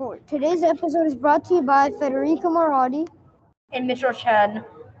Soccer Report. Today's episode is brought to you by Federico Marotti and Mitchell Chen.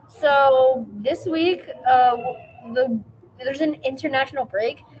 So this week, there's an international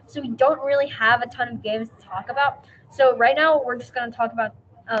break, so we don't really have a ton of games to talk about. So right now, we're just going to talk about.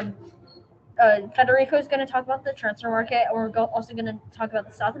 Federico is going to talk about the transfer market, and we're also going to talk about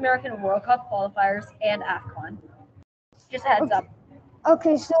the South American World Cup qualifiers and AFCON. Just a heads up.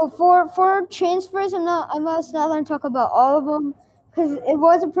 Okay, so for transfers, I'm not going to talk about all of them because it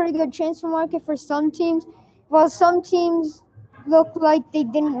was a pretty good transfer market for some teams. While some teams looked like they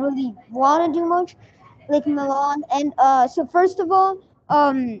didn't really want to do much, like Milan. And so first of all,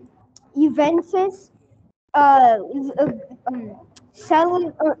 Juventus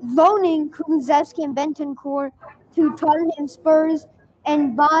selling or loaning Kulusevski and Bentancur to Tottenham Spurs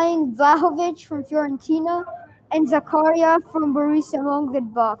and buying Vlahovic from Fiorentina and Zakaria from Borussia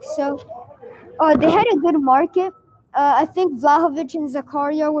Mönchengladbach. So they had a good market. I think Vlahovic and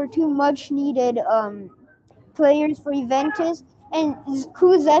Zakaria were two much needed players for Juventus, and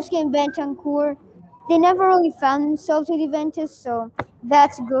Kulusevski and Bentancur, they never really found themselves with Juventus, so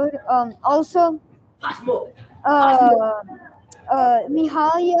that's good. Also,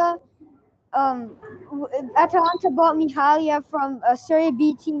 Mihalia, Atalanta bought Mihalia from Serie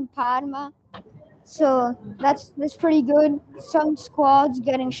B team Parma. So that's pretty good. Some squads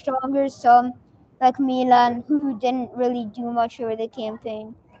getting stronger, some like Milan who didn't really do much over the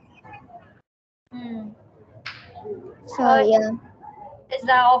campaign. So yeah. Is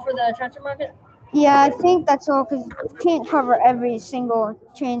that all for the transfer market? Yeah, I think that's all because we can't cover every single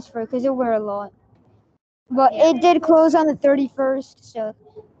transfer because there were a lot. But it did close on the 31st, so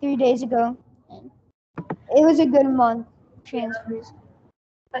 3 days ago. It was a good month, transfers.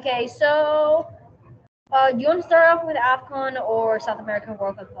 Okay, so do you want to start off with AFCON or South American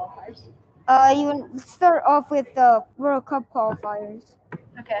World Cup qualifiers? You want to start off with the World Cup qualifiers.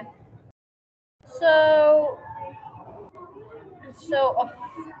 Okay. So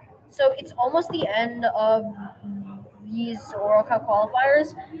it's almost the end of these World Cup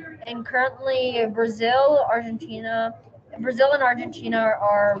qualifiers, and currently Brazil and Argentina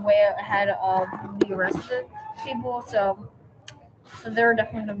are way ahead of the rest of the people, so they're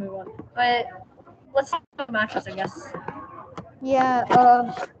definitely gonna move on. But let's talk about matches, I guess.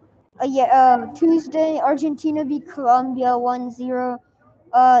 Tuesday, Argentina beat Colombia 1-0.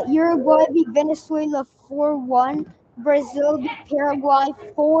 Uruguay beat Venezuela 4-1. Brazil beat Paraguay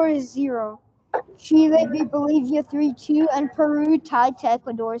 4-0. Chile beat Bolivia 3-2, and Peru tied to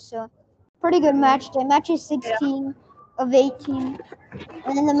Ecuador. So, pretty good match day. Match is 16 of 18.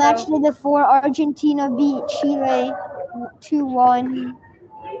 And then the match day before, Argentina beat Chile 2-1.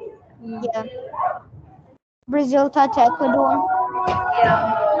 Yeah. Brazil tied to Ecuador.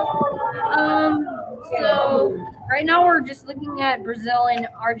 Yeah. So right now we're just looking at Brazil and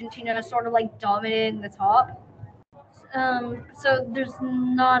Argentina sort of like dominating the top. So there's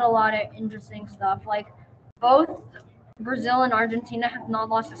not a lot of interesting stuff. Like both Brazil and Argentina have not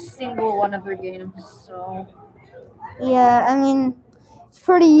lost a single one of their games. So yeah, I mean, it's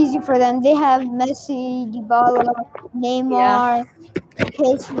pretty easy for them. They have Messi, Dybala, Neymar,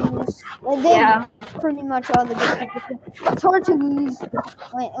 Pacers. They Yeah. pretty much all the good people. It's hard to lose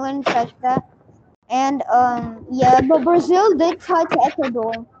when it's like that. And yeah, but Brazil did tie to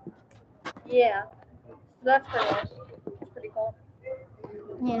Ecuador. Yeah. That's pretty nice. That's pretty cool.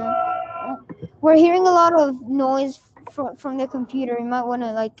 Yeah. We're hearing a lot of noise from the computer. You might want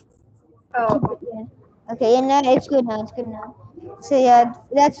to like. Oh. Yeah. Okay, and now it's good now. It's good now. So yeah,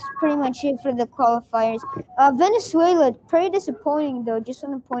 that's pretty much it for the qualifiers. Venezuela, pretty disappointing though. Just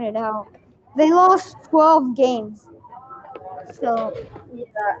want to point it out. They lost 12 games. So Yeah,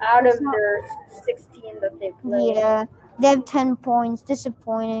 out of it's not- their 16 that they played. yeah, they have 10 points.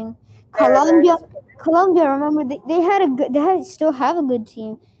 Disappointing. Very, very Colombia, disappointing. Colombia. Remember they had a good. Still have a good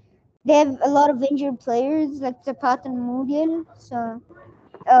team. They have a lot of injured players like Zapata and Muriel. So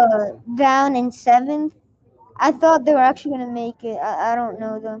down in 7th. I thought they were actually gonna make it. I don't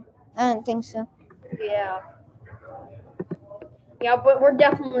know though. I don't think so. Yeah. Yeah, but we're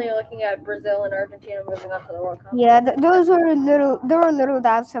definitely looking at Brazil and Argentina moving on to the World Cup. Yeah, those were little. There were little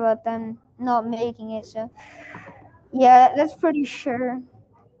doubts about them not making it. So yeah, that's pretty sure.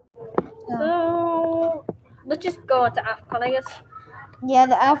 So let's just go into AFCON, I guess. Yeah,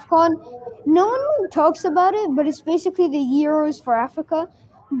 the AFCON. No one really talks about it, but it's basically the Euros for Africa.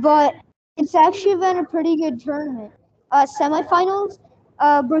 But it's actually been a pretty good tournament. Semifinals.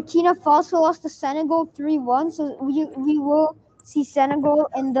 Burkina Faso lost to Senegal 3-1, so we will see Senegal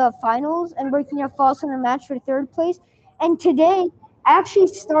in the finals and Burkina Faso in a match for third place. And today, actually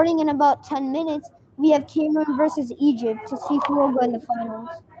starting in about 10 minutes, we have Cameroon versus Egypt to see who will go in the finals.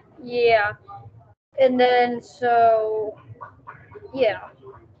 Yeah. And then so yeah.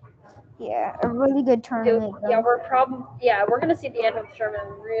 Yeah, a really good tournament. Yeah, we're gonna see the end of the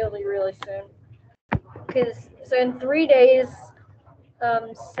tournament really, really soon. Because so in 3 days,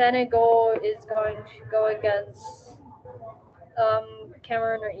 Senegal is going to go against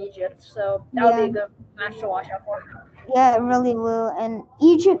Cameroon or Egypt. So that'll be a good match to watch out for. Yeah, it really will. And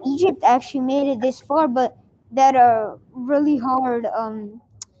Egypt actually made it this far, but that really hard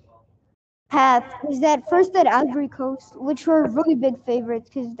path is that first that Ivory Coast, which were really big favorites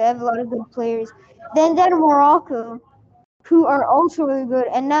because they have a lot of good players. Then Morocco, who are also really good,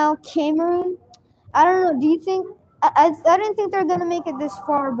 and now Cameroon. I don't know. Do you think? I didn't think they're gonna make it this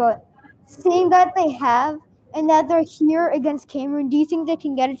far, but seeing that they have and that they're here against Cameroon, do you think they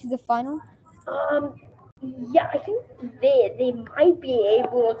can get it to the final? Yeah, I think they might be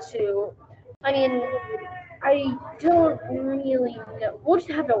able to. I mean, I don't really know. We'll just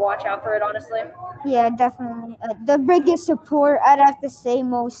have to watch out for it, honestly. Yeah, definitely. The biggest support, I'd have to say,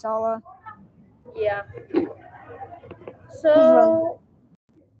 Mo Salah. Yeah. So,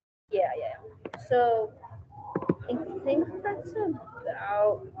 yeah. So, I think that's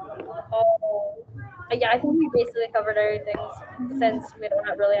about all. Yeah, I think we basically covered everything since we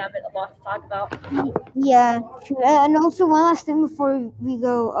don't really have a lot to talk about. Yeah, true. And also one last thing before we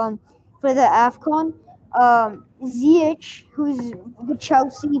go, for the AFCON, Ziyech, who's the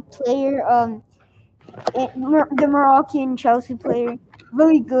Chelsea player, the Moroccan Chelsea player,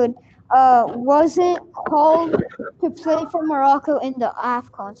 really good, wasn't called to play for Morocco in the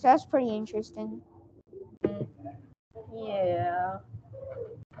AFCON. So that's pretty interesting. Yeah.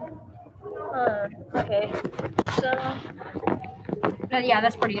 Okay. So, yeah,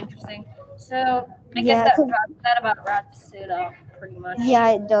 that's pretty interesting. So, I guess that about wraps it up pretty much. Yeah,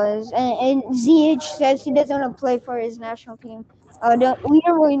 it does. And Ziyech says he doesn't want to play for his national team. We don't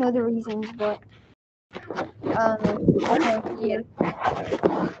really know the reasons, but yeah.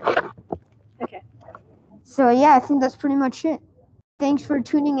 Okay. So yeah, I think that's pretty much it. Thanks for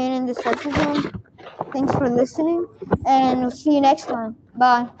tuning in this episode. Thanks for listening, and we'll see you next time.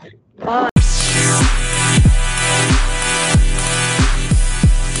 Bye. Bye.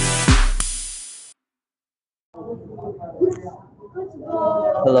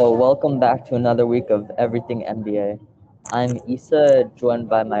 Hello, welcome back to another week of Everything NBA. I'm Issa, joined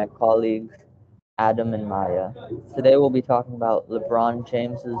by my colleagues Adam and Maya. Today we'll be talking about LeBron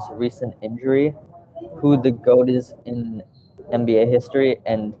James's recent injury, who the GOAT is in NBA history,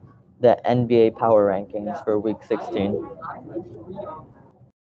 and the NBA power rankings for Week 16.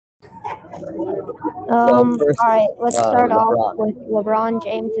 All right, let's start off with LeBron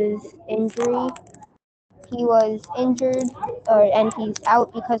James's injury. He was injured, and he's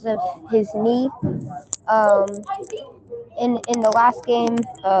out because of his knee. In the last game,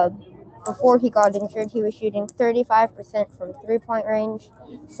 before he got injured, he was shooting 35% from three-point range,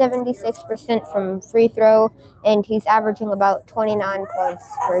 76% from free throw, and he's averaging about 29 points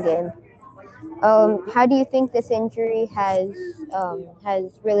per game. How do you think this injury has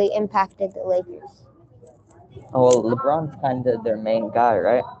really impacted the Lakers? Well, LeBron's kind of their main guy,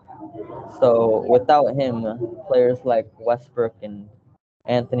 right? So without him, players like Westbrook and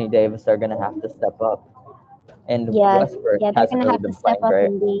Anthony Davis are gonna have to step up. And Yeah, Westbrook they're hasn't gonna really have to been step playing up great,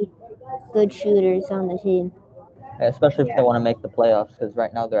 and be good shooters on the team. especially if they want to make the playoffs. Because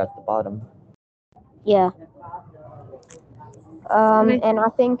right now they're at the bottom. Yeah. And I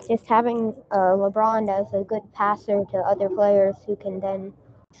think just having LeBron as a good passer to other players who can then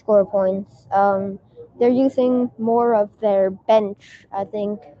score points. They're using more of their bench, I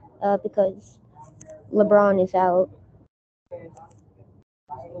think, because LeBron is out.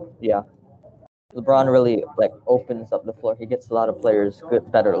 Yeah. LeBron really like opens up the floor. He gets a lot of players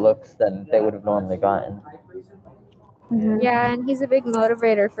better looks than they would have normally gotten. Yeah, and he's a big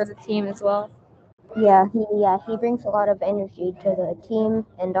motivator for the team as well. Yeah, he brings a lot of energy to the team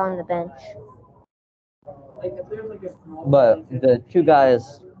and on the bench. But the two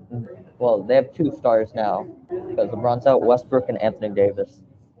guys, well, they have two stars now because LeBron's out. Westbrook and Anthony Davis.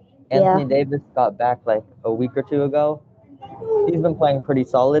 Anthony Davis got back like a week or two ago. He's been playing pretty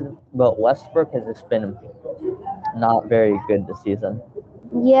solid, but Westbrook has just been not very good this season.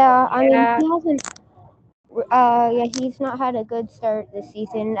 Yeah, I mean he hasn't. Yeah, he's not had a good start this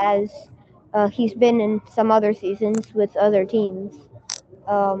season as he's been in some other seasons with other teams.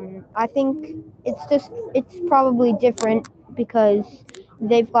 I think it's probably different because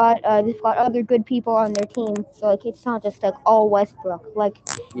they've got other good people on their team. So like it's not just like all Westbrook. Like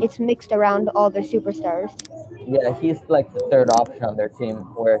it's mixed around all their superstars. Yeah, he's like the third option on their team,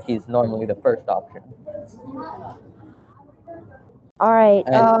 where he's normally the first option. All right.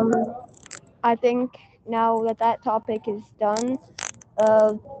 And I think now that topic is done,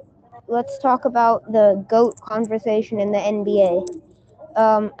 let's talk about the GOAT conversation in the NBA.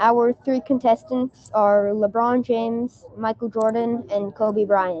 Our three contestants are LeBron James, Michael Jordan, and Kobe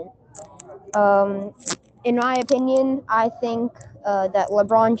Bryant. In my opinion, I think that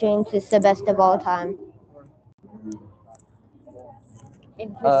LeBron James is the best of all time.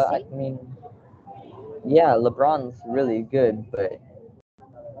 I mean, yeah, LeBron's really good, but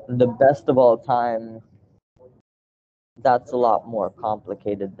the best of all time, that's a lot more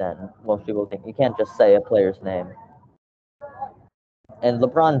complicated than most people think. You can't just say a player's name. And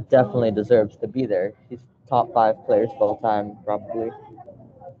LeBron definitely deserves to be there. He's top 5 players of all time, probably.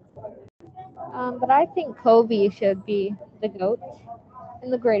 But I think Kobe should be the GOAT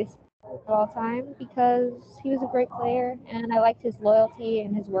and the greatest of all time because he was a great player and I liked his loyalty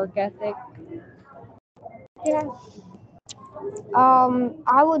and his work ethic. Yeah.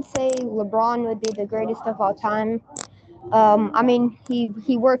 I would say LeBron would be the greatest of all time. I mean,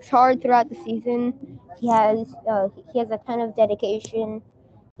 he works hard throughout the season. He has a ton of dedication.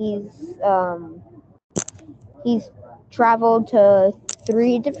 He's traveled to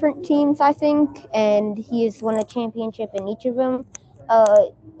 3 different teams, I think, and he has won a championship in each of them.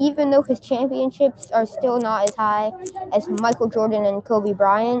 Even though his championships are still not as high as Michael Jordan and Kobe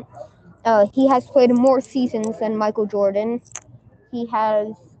Bryant, he has played more seasons than Michael Jordan. He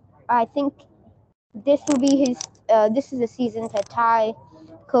has, I think, this will be his. This is a season to tie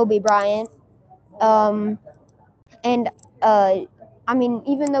Kobe Bryant. And I mean,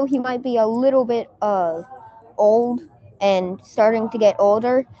 even though he might be a little bit old and starting to get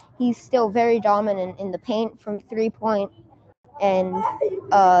older, he's still very dominant in the paint from 3-point, and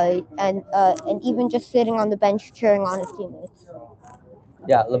even just sitting on the bench cheering on his teammates.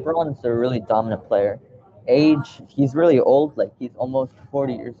 Yeah, LeBron's a really dominant player. Age, he's really old, like he's almost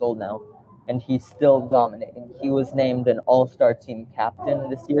 40 years old now, and he's still dominating. He was named an all-star team captain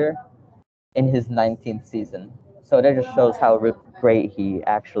this year in his 19th season. So that just shows how great he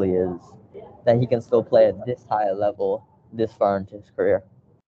actually is, that he can still play at this high a level this far into his career.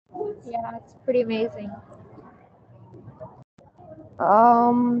 Yeah, it's pretty amazing.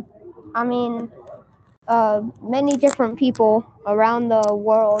 I mean, many different people around the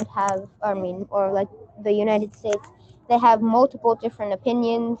world have, or like the United States, they have multiple different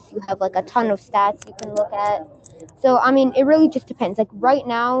opinions. You have like a ton of stats you can look at. So I mean, it really just depends. Like right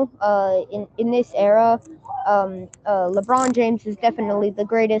now, in this era, LeBron James is definitely the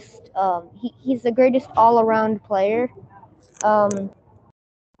greatest. He's the greatest all-around player.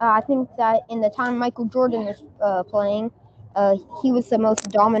 I think that in the time Michael Jordan was playing, he was the most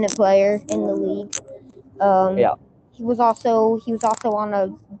dominant player in the league. Yeah. He was also on a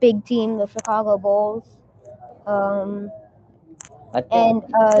big team, the Chicago Bulls. And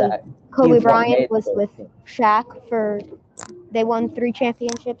Kobe Bryant was with Shaq they won 3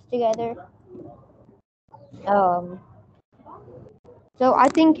 championships together. So I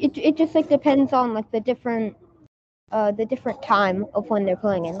think it just like depends on like the different time of when they're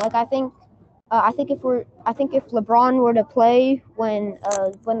playing in. Like I think I think if LeBron were to play when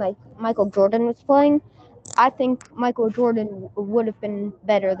like Michael Jordan was playing, I think Michael Jordan would have been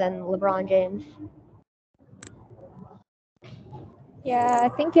better than LeBron James. Yeah, I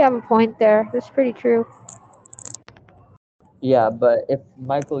think you have a point there. That's pretty true. Yeah, but if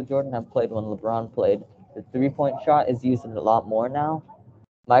Michael Jordan had played when LeBron played, the 3-point shot is used a lot more now.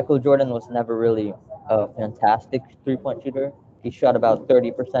 Michael Jordan was never really a fantastic 3-point shooter. He shot about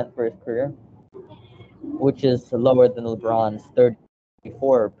 30% for his career, which is lower than LeBron's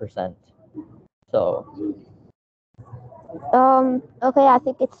 34%. So, Okay, I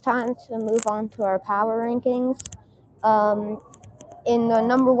think it's time to move on to our power rankings. In the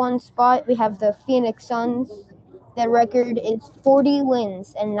number 1 spot, we have the Phoenix Suns. Their record is 40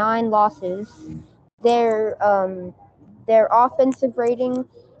 wins and 9 losses. Their offensive rating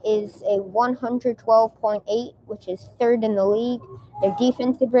is a 112.8, which is third in the league. Their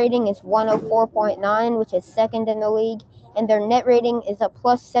defensive rating is 104.9, which is second in the league, and their net rating is a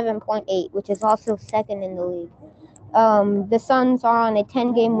plus 7.8, which is also second in the league. The Suns are on a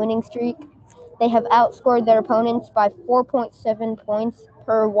 10-game winning streak. They have outscored their opponents by 4.7 points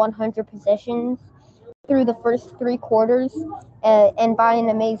per 100 possessions through the first 3 quarters, and by an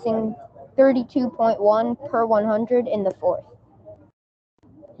amazing 32.1 per 100 in the fourth.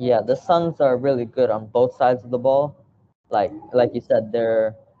 yeah, the Suns are really good on both sides of the ball. Like you said,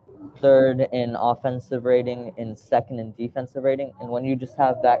 they're third in offensive rating and second in defensive rating. And when you just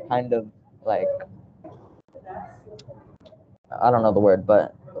have that kind of like, I don't know the word,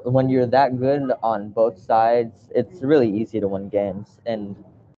 but when you're that good on both sides, it's really easy to win games. And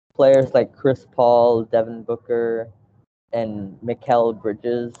players like Chris Paul, Devin Booker, and Mikal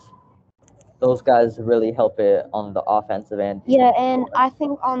Bridges, those guys really help it on the offensive end. Yeah, and I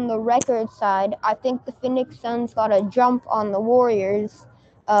think on the record side, I think the Phoenix Suns got a jump on the Warriors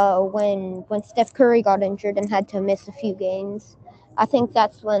when Steph Curry got injured and had to miss a few games. I think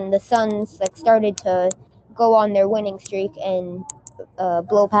that's when the Suns like started to go on their winning streak and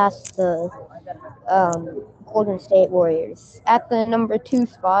blow past the Golden State Warriors. At the number 2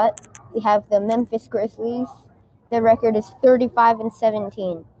 spot, we have the Memphis Grizzlies. Their record is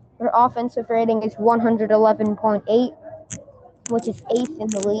 35-17. Their offensive rating is 111.8, which is 8th in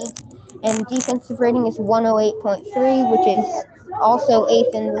the league, and defensive rating is 108.3, which is also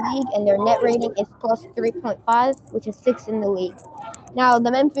 8th in the league, and their net rating is plus 3.5, which is 6th in the league. Now, the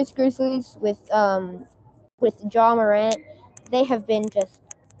Memphis Grizzlies with Ja Morant, they have been just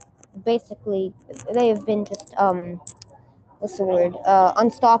what's the word?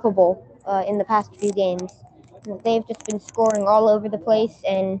 Unstoppable in the past few games. They've just been scoring all over the place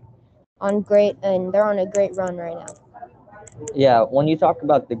and they're on a great run right now. Yeah, when you talk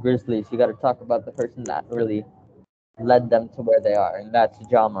about the Grizzlies, you got to talk about the person that really led them to where they are, and that's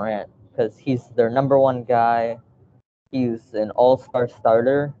Ja Morant, because he's their number 1 guy. He's an all-star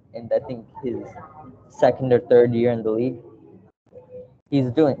starter, and I think his second or third year in the league.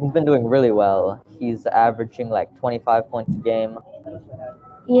 He's been doing really well. He's averaging like 25 points a game.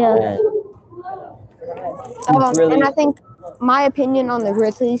 Yeah. Really... And I think my opinion on the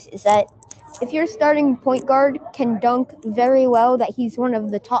Grizzlies is that if your starting point guard can dunk very well, that he's one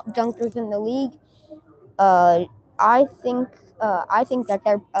of the top dunkers in the league, I think that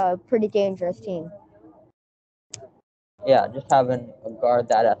they're a pretty dangerous team. Yeah, just having a guard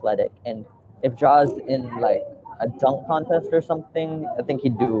that athletic, and if Ja's in like a dunk contest or something, I think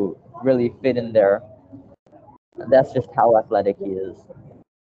he'd do really fit in there. That's just how athletic he is.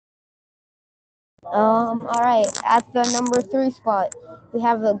 All right. At the number 3 spot, we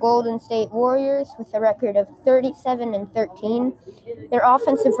have the Golden State Warriors with a record of 37-13. Their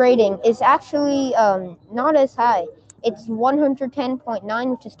offensive rating is actually not as high. It's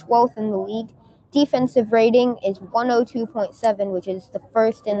 110.9, which is 12th in the league. Defensive rating is 102.7, which is the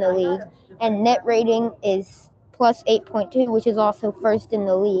first in the league. And net rating is plus 8.2, which is also first in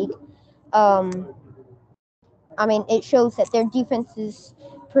the league. I mean, it shows that their defense is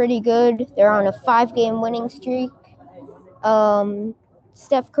pretty good. They're on a 5-game winning streak.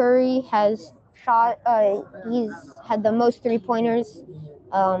 Steph Curry has shot. He's had the most 3-pointers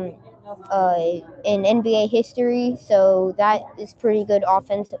in NBA history, so that is pretty good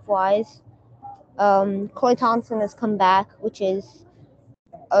offensive wise. Klay Thompson has come back, which is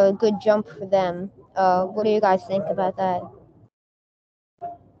a good jump for them. What do you guys think about that?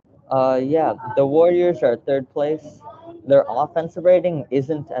 Yeah, the Warriors are third place. Their offensive rating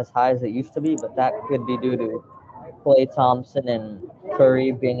isn't as high as it used to be, but that could be due to Klay Thompson and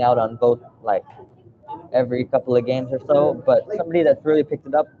Curry being out on both like every couple of games or so. But somebody that's really picked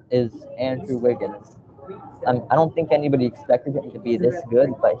it up is Andrew Wiggins. I don't think anybody expected him to be this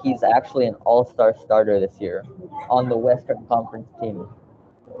good, but he's actually an all-star starter this year on the Western Conference team.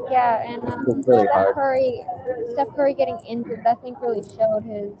 Yeah, and It's really hard. Steph Curry getting injured, I think really showed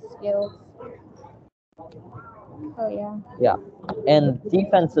his skills. Oh yeah. Yeah, and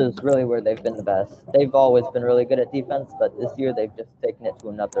defense is really where they've been the best. They've always been really good at defense, but this year they've just taken it to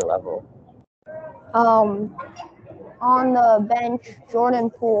another level. On the bench, Jordan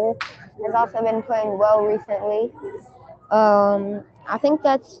Poole has also been playing well recently. I think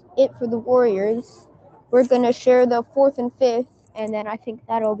that's it for the Warriors. We're gonna share the fourth and fifth, and then I think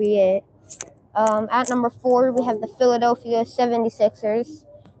that'll be it. At number 4, we have the Philadelphia 76ers.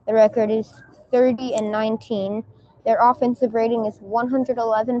 The record is 30-19. Their offensive rating is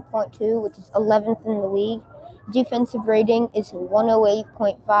 111.2, which is 11th in the league. Defensive rating is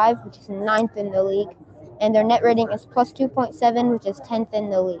 108.5, which is 9th in the league. And their net rating is plus 2.7, which is 10th in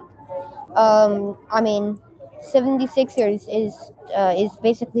the league. 76ers is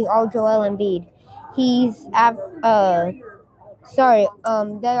basically all Joel Embiid.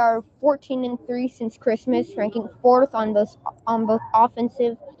 They are 14-3 since Christmas, ranking 4th on both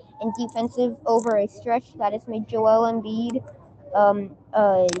offensive and defensive over a stretch that has made Joel Embiid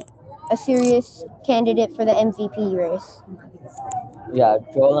a serious candidate for the MVP race. Yeah,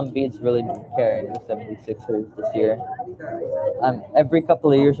 Joel Embiid's really been carrying the 76ers this year. Every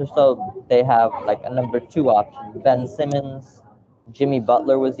couple of years or so, they have like a number 2 option. Ben Simmons, Jimmy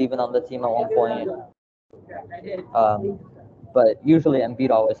Butler was even on the team at one point. But usually Embiid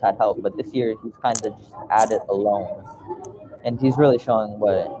always had help. But this year he's kind of just at it alone, and he's really showing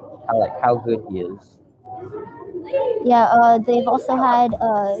how good he is. Yeah, they've also had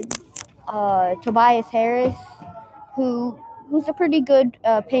Tobias Harris, who's a pretty good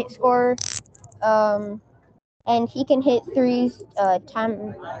paint scorer, and he can hit threes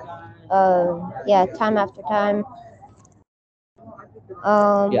time after time.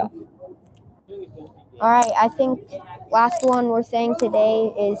 Yeah. All right, I think last one we're saying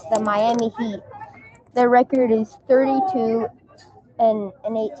today is the Miami Heat. Their record is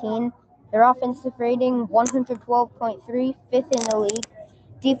 32-18. Their offensive rating 112.3, 5th in the league.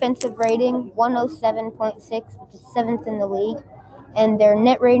 Defensive rating 107.6, which is 7th in the league. And their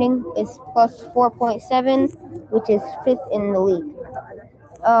net rating is plus 4.7, which is 5th in the league.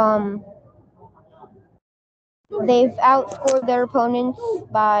 They've outscored their opponents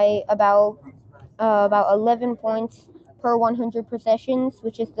by about 11 points per 100 possessions,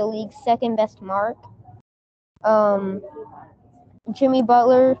 which is the league's second best mark. Jimmy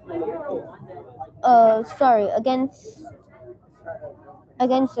Butler, against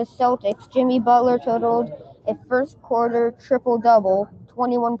the Celtics, Jimmy Butler totaled a first quarter triple-double,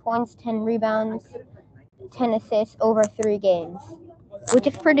 21 points, 10 rebounds, 10 assists over 3 games, which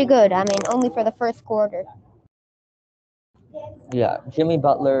is pretty good. I mean, only for the first quarter. Yeah, Jimmy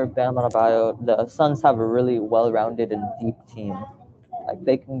Butler, Bam Adebayo, the Suns have a really well-rounded and deep team. Like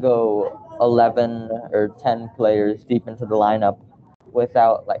they can go 11 or 10 players deep into the lineup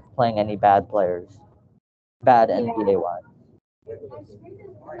without like playing any bad players, bad NBA wise.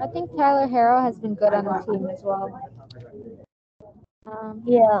 I think Tyler Harrow has been good on the team as well.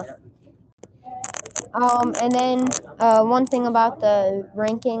 Yeah. And then one thing about the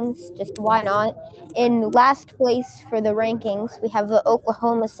rankings, just why not? In last place for the rankings, we have the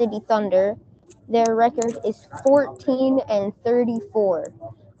Oklahoma City Thunder. Their record is 14-34.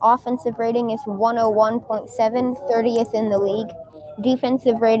 Offensive rating is 101.7, 30th in the league.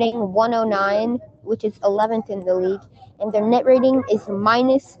 Defensive rating 109, which is 11th in the league. And their net rating is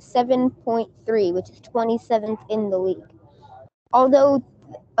minus 7.3, which is 27th in the league. Although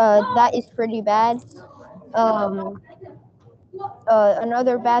that is pretty bad.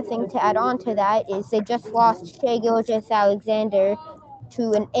 Another bad thing to add on to that is they just lost Shai Gilgeous-Alexander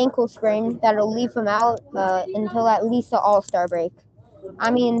to an ankle sprain that'll leave him out until at least the All-Star break.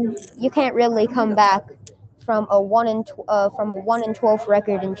 I mean, you can't really come back from a 1-12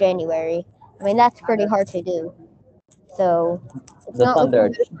 record in January. I mean, that's pretty hard to do. So it's The not Thunder are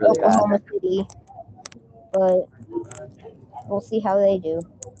looking good just for really bad. Oklahoma City, but we'll see how they do.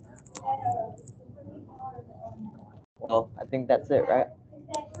 Well, I think that's it, right?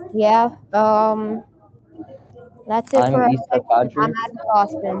 Yeah. That's it I'm for us. Issa Kadri. I'm Adam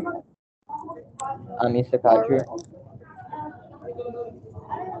Boston. I'm Issa Kadri.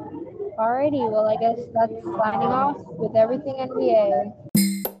 Alrighty, well, I guess that's signing off with everything NBA.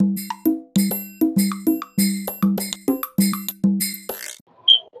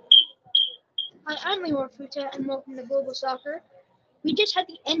 Hi, I'm Leroy Futa, and welcome to Global Soccer. We just had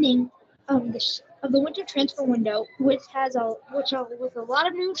the ending of the winter transfer window, with a lot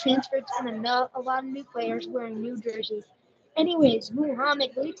of new transfers and a lot of new players wearing new jerseys. Anyways,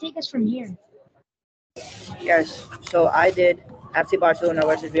 Muhammad, will you take us from here? Yes, so I did FC Barcelona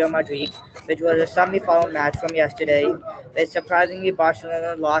versus Real Madrid, which was a semi-final match from yesterday. But surprisingly,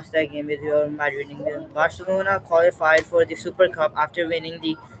 Barcelona lost that game with Real Madrid. Barcelona qualified for the Super Cup after winning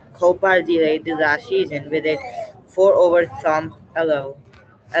the Copa del Rey the last season with a 4-over thumb LO.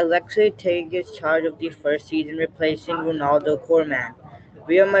 Alexei takes charge of the first season, replacing Ronaldo Koeman.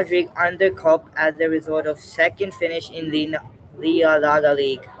 Real Madrid earned the cup as a result of second finish in the La Liga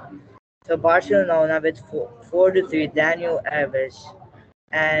League. So Barcelona with 4-3 Daniel Alves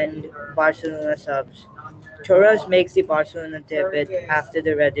and Barcelona subs. Torres makes the Barcelona debut after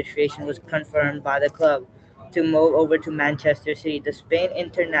the registration was confirmed by the club to move over to Manchester City. The Spain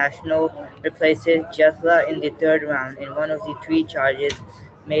international replaces Jesla in the third round in one of the three charges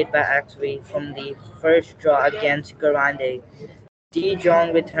made by Axway from the first draw against Grande. De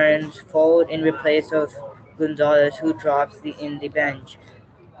Jong returns forward in replace of Gonzalez, who drops in the bench.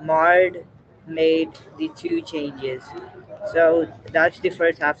 Mard made the two changes. So that's the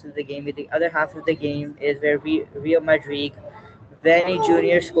first half of the game. The other half of the game is where Real Madrid, Benny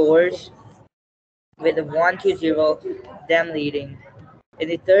Jr. scores with a 1-0, them leading. In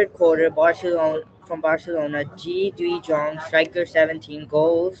the third quarter, Barcelona, G. De Jong, striker 17,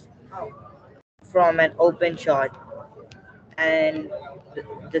 goals from an open shot. And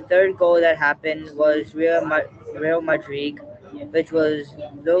the third goal that happened was Real Madrid, which was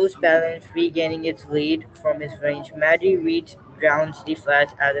Los Balance regaining its lead from his range. Maddie Reed grounds the flash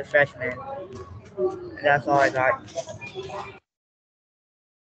as a freshman. And that's all I got.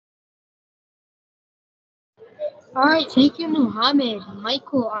 All right, thank you, Muhammad.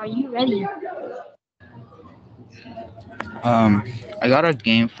 Michael, are you ready? Um, I got a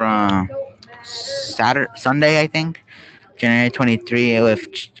game from Sunday, I think, January 23, with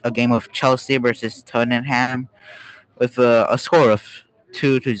a game of Chelsea versus Tottenham, with a score of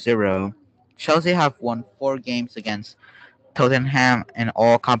 2-0. Chelsea have won 4 games against Tottenham in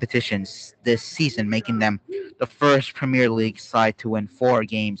all competitions this season, making them the first Premier League side to win 4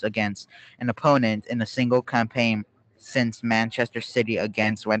 games against an opponent in a single campaign since Manchester City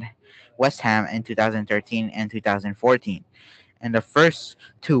against West Ham in 2013 and 2014, and the first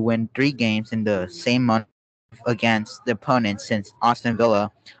to win 3 games in the same month against the opponent since Aston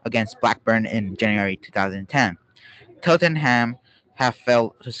Villa against Blackburn in January 2010. Tottenham have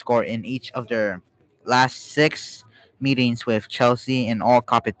failed to score in each of their last 6 meetings with Chelsea in all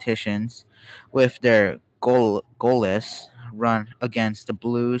competitions, with their goalless run against the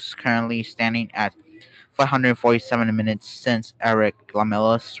Blues currently standing at 547 minutes since Eric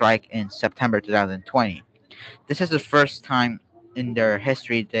Lamella's strike in September 2020. This is the first time in their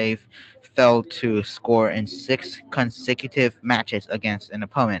history they've failed to score in 6 consecutive matches against an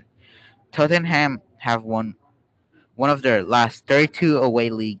opponent. Tottenham have won one of their last 32 away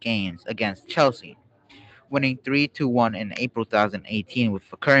league games against Chelsea, winning 3-1 in April 2018 with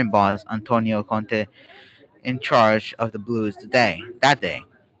the current boss Antonio Conte in charge of the Blues that day.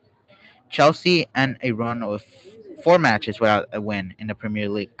 Chelsea and a run of 4 matches without a win in the Premier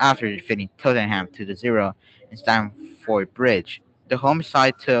League after defeating Tottenham to the 0 in Stamford Bridge. The home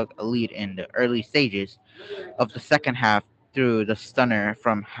side took a lead in the early stages of the second half through the stunner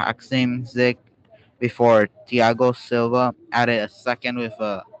from Hakim Ziyech before Thiago Silva added a second with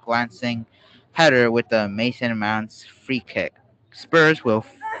a glancing header with the Mason Mount's free kick. Spurs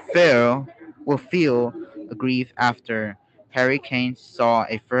feel will feel aggrieved after Harry Kane saw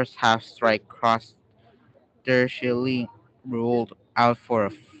a first half strike cross tertially ruled out for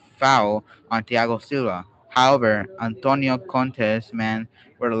a foul on Thiago Silva. However, Antonio Conte's men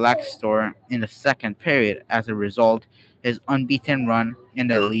were lackluster in the second period. As a result, his unbeaten run in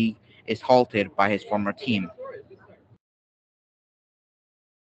the league is halted by his former team.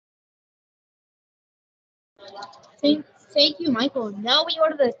 Thank, thank you, Michael. Now we go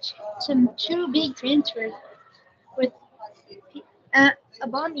to some two big transfers with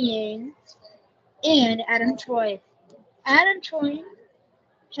Aubameyang and Adam Troy. Adam Troy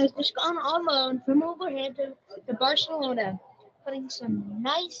has just gone on loan from Wolverhampton to Barcelona, putting some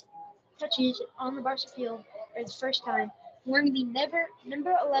nice touches on the Barca field for the first time. Wearing the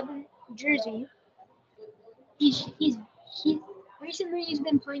number 11 jersey, he's he recently he's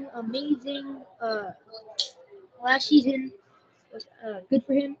been playing amazing. Last season was good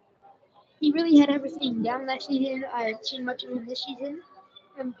for him. He really had everything down last season. I haven't seen much of him this season.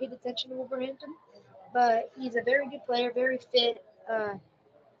 I haven't paid attention to Wolverhampton, but he's a very good player, very fit.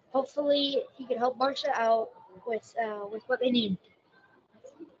 Hopefully, he can help Barca out with what they need.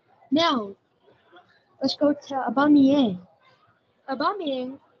 Now, let's go to Aubameyang.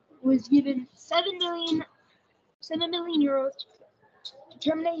 Aubameyang was given 7 million euros to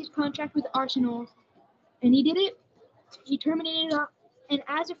terminate his contract with Arsenal, and he did it. He terminated it, and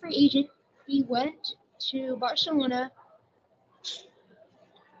as a free agent, he went to Barcelona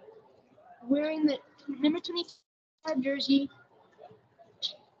wearing the number 25 jersey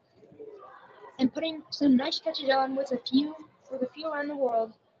and putting some nice touches on with a few around the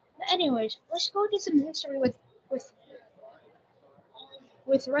world. But anyways, let's go into some history with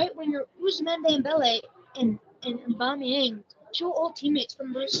right winger Ousmane Dembele and Aubameyang, two old teammates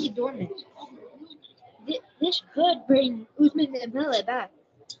from Borussia Dortmund. This could bring Ousmane Dembele back.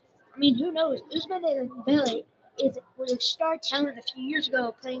 I mean, who knows? Ousmane Dembele was a star talent a few years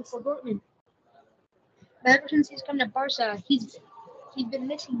ago playing for Dortmund. But ever since he's come to Barca, he's been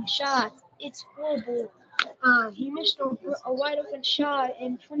missing shots. It's horrible. He missed a wide open shot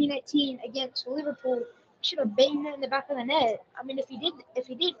in 2019 against Liverpool. He should have banged it in the back of the net. I mean, if he did,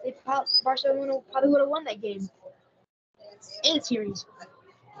 Barcelona probably would have won that game in the series.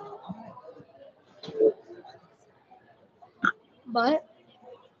 But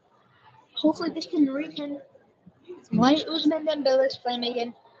hopefully this can light Ousmane Dembele's flame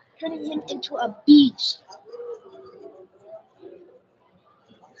again, turning him into a beast.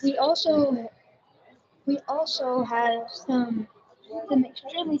 We also have some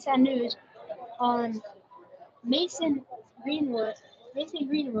extremely sad news on Mason Greenwood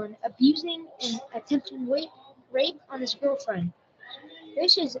abusing and attempting rape on his girlfriend.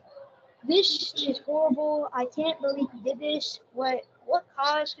 This is horrible. I can't believe he did this. What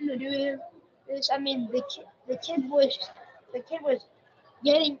caused him to do this? I mean, the kid was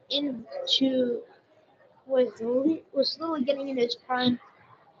getting into was literally getting into his prime.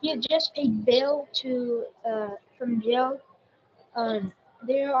 He had just paid bail from jail.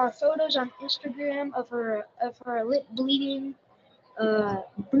 There are photos on Instagram of her lip bleeding,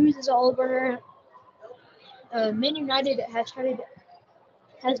 bruises all over her. Man United has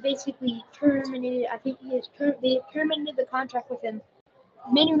basically terminated. I think they terminated the contract with him.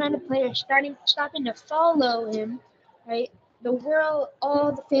 Man United players stopping to follow him. Right, the world,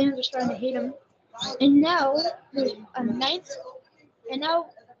 all the fans are starting to hate him, and now there's a ninth. And now,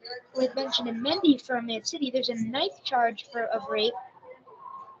 with mentioning Mendy from Man City, there's a ninth charge of rape.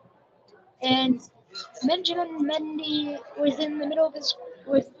 And Benjamin Mendy was literally in the middle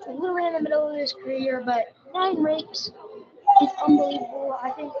of his career, but 9 rapes is unbelievable.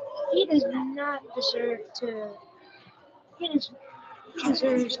 I think he does not deserve he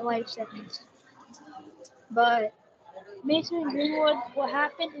deserves a life sentence. But Mason Greenwood, what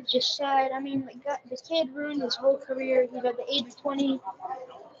happened is just sad. I mean, this kid ruined his whole career. He's at the age of 20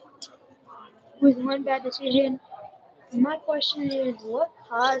 with one bad decision. My question is, what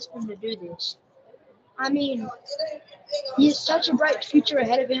caused him to do this? I mean, he has such a bright future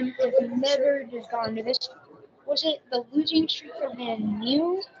ahead of him if he never just got into this. Was it the losing streak for Man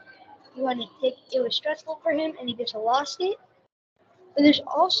U? It was stressful for him and he just lost it. But there's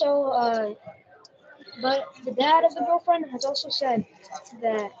also, but the dad of the girlfriend has also said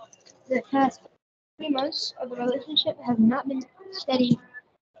that the past 3 months of the relationship have not been steady,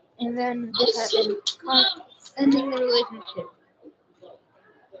 and then this happened, ending the relationship.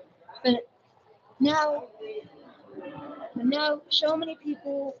 But now, so many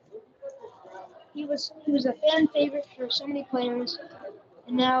people. He was a fan favorite for so many players,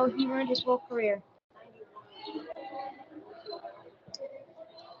 and now he ruined his whole career.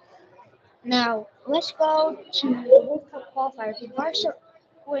 Now let's go to the World Cup qualifiers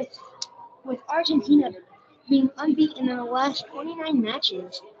with Argentina being unbeaten in the last 29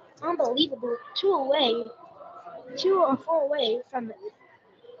 matches. Unbelievable. 2 or 4 away from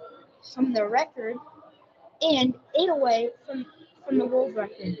the record, and 8 away from the world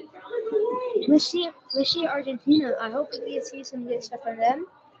record. Let's see Argentina. I hope we can see some good stuff from them.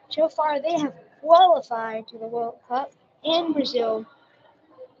 So far, they have qualified to the World Cup, and Brazil.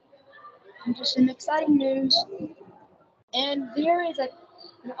 And just some exciting news. And there is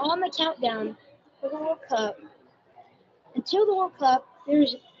on the countdown for the World Cup. Until the World Cup,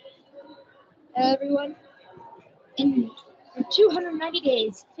 there's everyone in 290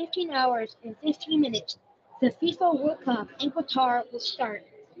 days, 15 hours, and 15 minutes. The FIFA World Cup in Qatar will start,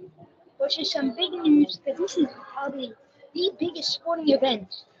 which is some big news because this is probably the biggest sporting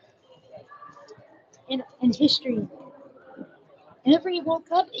event in history. Every World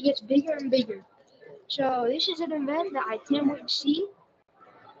Cup, it gets bigger and bigger. So this is an event that I can't wait to see.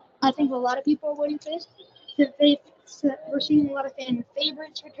 I think a lot of people are waiting for this. We're seeing a lot of fan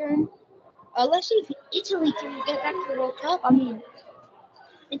favorites return. Let's see if Italy can get back to the World Cup. I mean,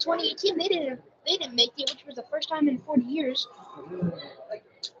 In 2018, they didn't make it, which was the first time in 40 years.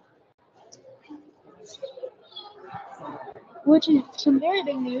 Which is some very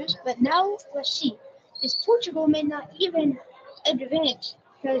big news. But now let's see. Is Portugal may not even advance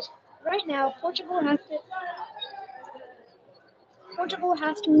because right now Portugal has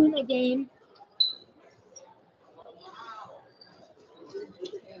to win a game.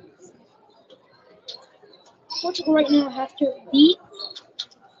 Portugal right now has to beat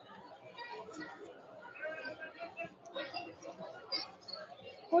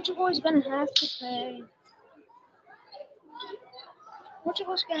Portugal is gonna have to play.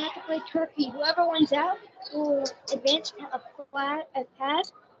 Portugal's gonna have to play Turkey. Whoever wins out will advance a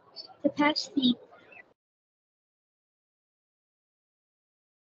pass to pass the.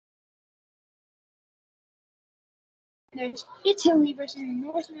 There's Italy versus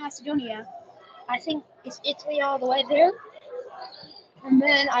North Macedonia. I think it's Italy all the way there. And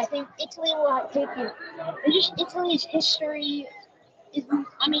then I think Italy will take it. Italy's history is,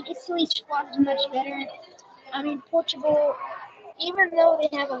 Italy's squad is much better. Portugal, even though they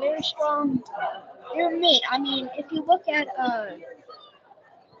have a very strong, they're mid. If you look at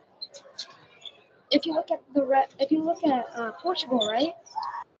Portugal, right?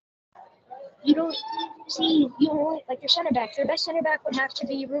 You don't see like their center backs. Their best center back would have to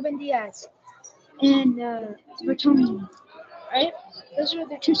be Ruben Diaz and Bertoni, right? Those are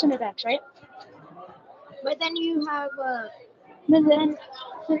their two center backs, right? But then you have,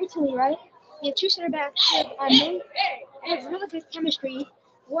 for Italy, right? You have two center backs. They have really good chemistry.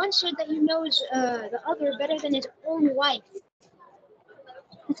 One said that he knows the other better than his own wife.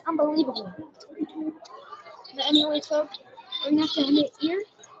 It's unbelievable. But anyways, folks, we're gonna have to end it here.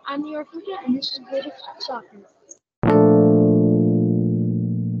 I'm New York Future, and this is British Soccer.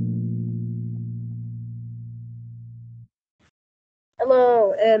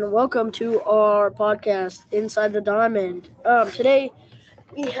 Hello and welcome to our podcast, Inside the Diamond. Today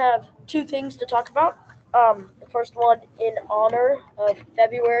we have two things to talk about. The first one, in honor of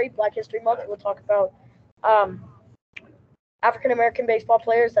February, Black History Month, we'll talk about African American baseball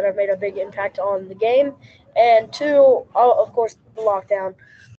players that have made a big impact on the game, and two, of course, the lockdown.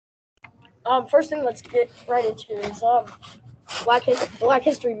 First thing, let's get right into is Black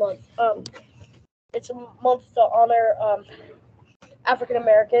History Month. It's a month to honor African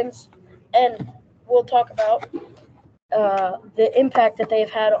Americans, and we'll talk about the impact that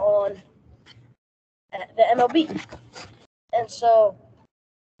they've had on the MLB. And so,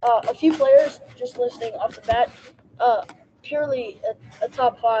 a few players, just listing off the bat, purely a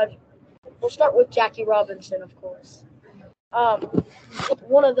top five. We'll start with Jackie Robinson, of course.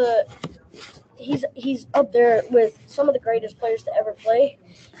 He's up there with some of the greatest players to ever play,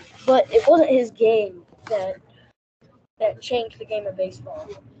 but it wasn't his game that changed the game of baseball.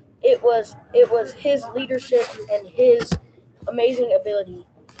 It was his leadership and his amazing ability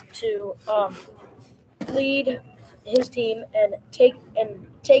to lead his team and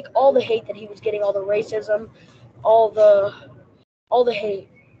take all the hate that he was getting, all the racism, all the hate,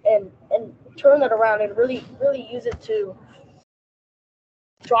 and turn that around and really use it to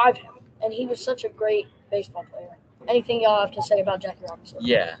drive him. And he was such a great baseball player. Anything y'all have to say about Jackie Robinson?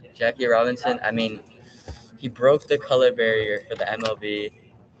 Yeah, Jackie Robinson. He broke the color barrier for the MLB.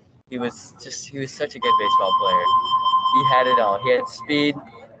 He was such a good baseball player. He had it all. He had speed.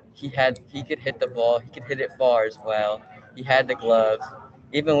 He could hit the ball. He could hit it far as well. He had the gloves.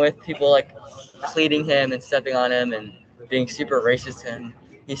 Even with people like cleating him and stepping on him and being super racist to him,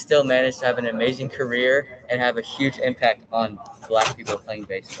 he still managed to have an amazing career and have a huge impact on Black people playing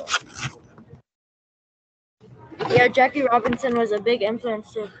baseball. Yeah, Jackie Robinson was a big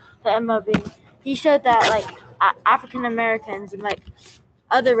influence to the MLB. He showed that African Americans and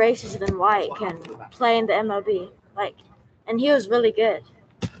other races than white can play in the MLB. And he was really good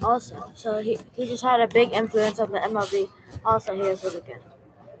also. So he just had a big influence on the MLB. Also, he was really good.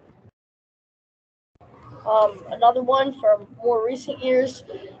 Another one from more recent years,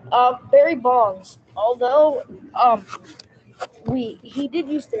 Barry Bonds. Although he did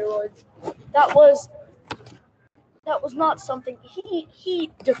use steroids, that was not something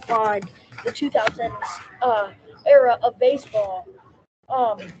he defined the 2000s era of baseball.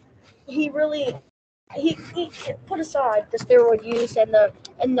 He put aside the steroid use and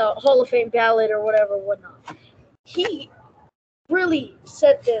the Hall of Fame ballot or whatnot. He really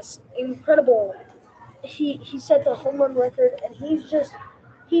set this incredible. He set the home run record, and he's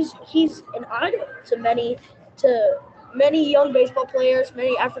an idol to many young baseball players,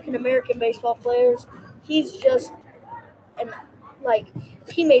 many African American baseball players. He's just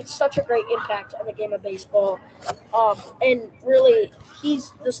he made such a great impact on the game of baseball. And really,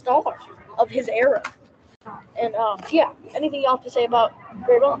 he's the star of his era. And yeah, anything y'all have to say about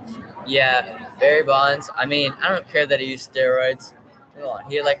Barry Bonds? Yeah, Barry Bonds. I mean, I don't care that he used steroids. Come on,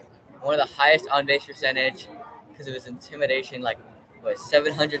 he had like one of the highest on base percentage because of his intimidation, like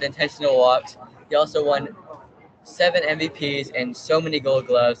 700 intentional walks. He also won 7 MVPs and so many Gold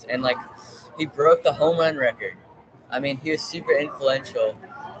Gloves, and like he broke the home run record. I mean, he was super influential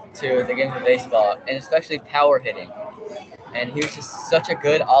to the game of baseball, and especially power hitting. And he was just such a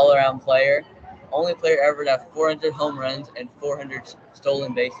good all-around player. Only player ever to have 400 home runs and 400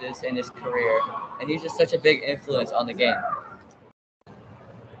 stolen bases in his career, and he's just such a big influence on the game.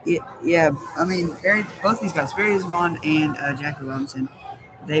 Yeah, I mean, both these guys, Barry Bond and Jackie Robinson,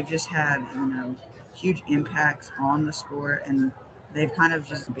 they've just had huge impacts on the sport, and they've kind of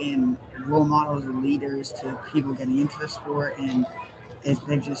just been role models and leaders to people getting into the sport, and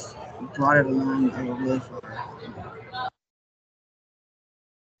they've just brought it along really far.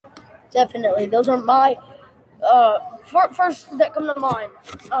 Definitely, those are my first that come to mind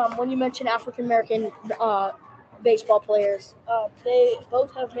when you mention African American baseball players. They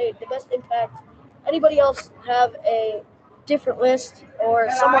both have made the best impact. Anybody else have a different list or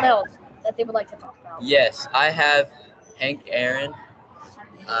someone else that they would like to talk about? Yes, I have Hank Aaron.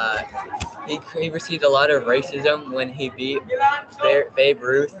 He received a lot of racism when he beat Babe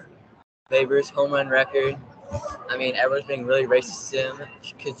Ruth. Babe Ruth's home run record. I mean, everyone's being really racist to him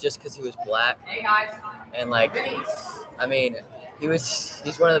just because he was black. And like, I mean,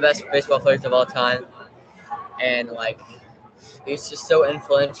 he's one of the best baseball players of all time. And like, he's just so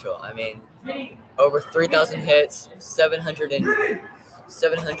influential. I mean, over 3,000 hits, 700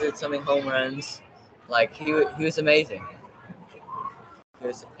 something home runs. Like he was amazing. He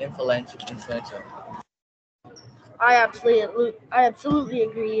was influential. I absolutely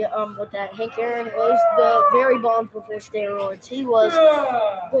agree with that. Hank Aaron was the Barry Bonds before steroids. He was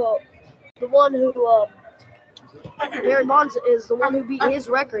the one who Barry Bonds is the one who beat his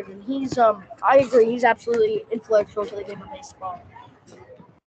record, and he's I agree, he's absolutely influential to the game of baseball.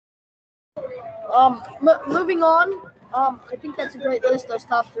 Moving on, I think that's a great list. Those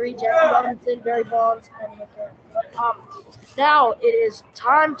top 3: Jackie Robinson, Barry Bonds, and Hank Aaron. Now it is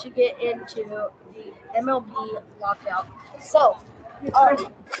time to get into the MLB lockout. So,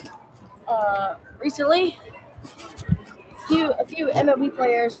 recently, a few MLB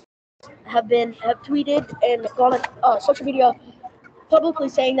players have tweeted and gone on social media publicly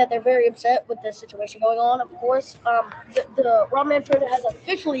saying that they're very upset with the situation going on. Of course, the Rob Manfred has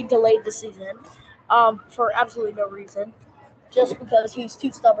officially delayed the season for absolutely no reason, just because he's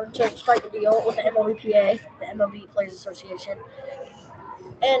too stubborn to strike a deal with the MLBPA, the MLB Players Association,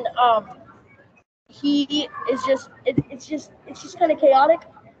 and he is just it's just kind of chaotic,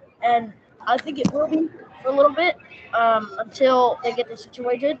 and I think it will be for a little bit until they get this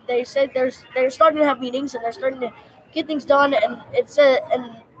situated. They said they're starting to have meetings and they're starting to get things done, and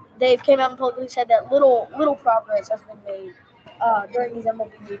and they came out and publicly said that little progress has been made during these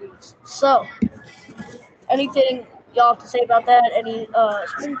MLB meetings. So, anything y'all have to say about that?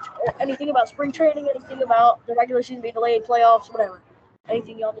 Anything about spring training? Anything about the regular season being delayed, playoffs, whatever?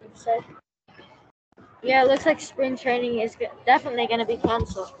 Anything y'all need to say? Yeah, it looks like spring training is definitely going to be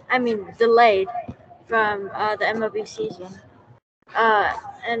canceled. I mean, delayed from the MLB season.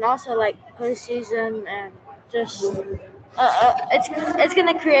 And also like postseason, and just it's going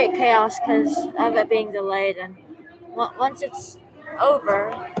to create chaos because of it being delayed. And once it's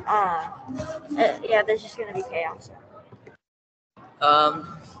over, yeah, there's just going to be chaos.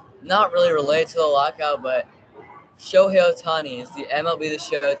 Not really related to the lockout, but Shohei Ohtani is the MLB The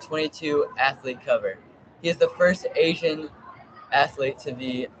Show 22 athlete cover. He is the first Asian athlete to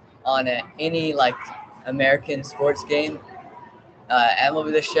be on any like American sports game,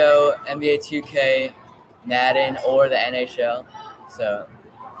 MLB The Show, NBA 2K, Madden, or the NHL. So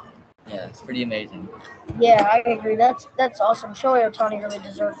yeah, it's pretty amazing. Yeah, I agree. That's awesome. Shohei Ohtani really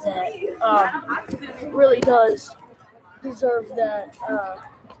deserves that. Really does deserve that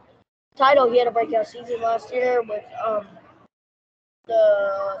title. He had a breakout season last year with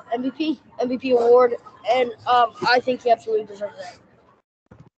the MVP award, and I think he absolutely deserves that.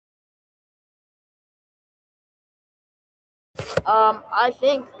 I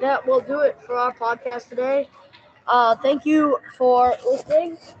think that will do it for our podcast today. Thank you for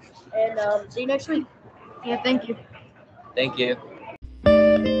listening, and see you next week. Yeah, thank you. Thank you.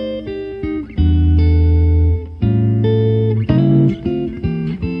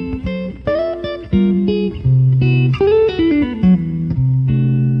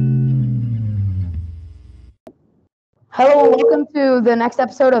 Hello and welcome to the next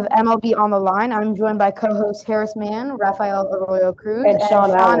episode of MLB on the Line. I'm joined by co-host Harris Mann, Rafael Arroyo Cruz, And Sean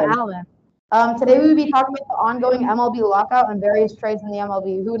Allen. Today we will be talking about the ongoing MLB lockout and various trades in the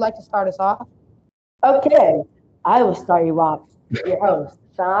MLB. Who would like to start us off? Okay, I will start you off. Your host,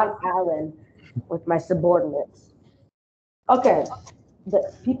 Sean Allen, with my subordinates. Okay,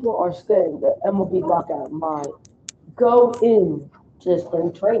 the people are saying the MLB lockout might go into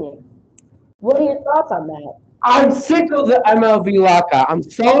spring training. What are your thoughts on that? I'm sick of the MLB lockout. I'm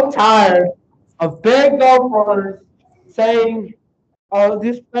so tired of big golf owners saying, "Oh,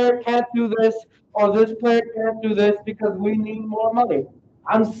 this player can't do this," or "This player can't do this because we need more money."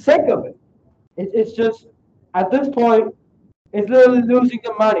 I'm sick of it. It's just at this point, it's literally losing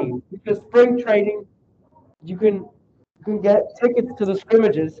the money because spring training, you can get tickets to the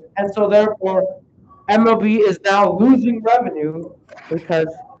scrimmages, and so therefore MLB is now losing revenue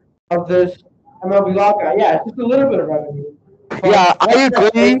because of this MLB lockout. Yeah, it's just a little bit of revenue. But Yeah, I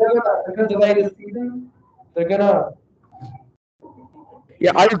agree. because the latest season, they're gonna.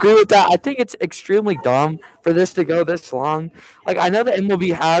 Yeah, I agree with that. I think it's extremely dumb for this to go this long. Like, I know the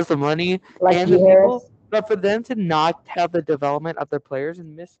MLB has the money Like and you, the Harris? people, but for them to not have the development of their players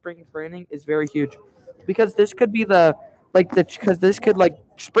and miss spring training is very huge, because this could be because this could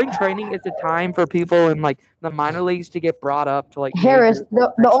spring training is the time for people in the minor leagues to get brought up to Harris,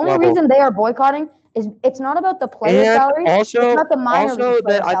 the next only level. reason they are boycotting is it's not about the player And salaries, it's also, about the minor league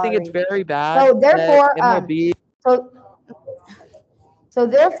player that I think it's salaries. very bad So that therefore, MLB. so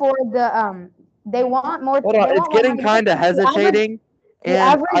therefore, they want more. Hold on, They it's want more getting money. kind of hesitating, The and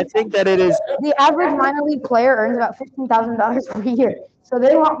average, I think that it is. the average minor league player earns about $15,000 per year. So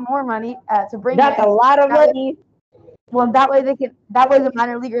they want more money to bring. That's in. a lot of money. Well, that way they can. That way the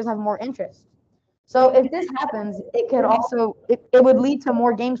minor leaguers have more interest. So if this happens, it could also it would lead to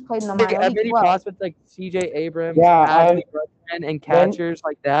more games played in the minor league as Many well. prospects like C.J. Abrams, Yeah, Adley Rutschman, and catchers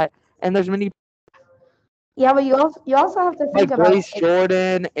like that, and there's many Yeah, but you also have to like think about. Grace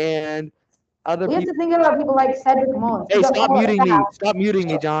Jordan and other We have people. to think about people like Cedric Mullins. Hey, He's stop all muting me! fast, Stop muting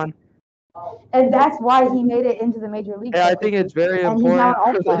me, John. and that's why he made it into the major leagues. And I so think quickly. it's very And he's now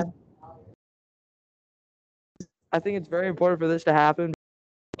important an for all-star. this. I think it's very important for this to happen.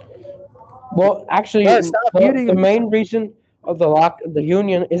 Well, actually, No, stop muting the me. main reason of the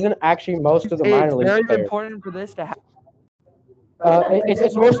union isn't actually most of the Hey, minor it's league very players. important for this to happen.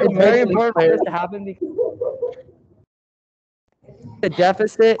 It's most of the It's very major league important for players. this to happen because the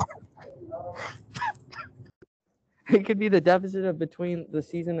deficit. It could be the deficit of between the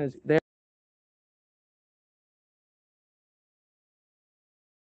season is there.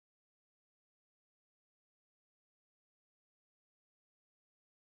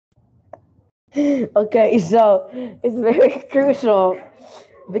 Okay, so it's very crucial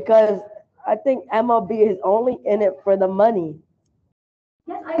because I think MLB is only in it for the money.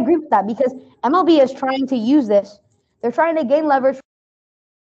 Yes, I agree with that because MLB is trying to use this. They're trying to gain leverage.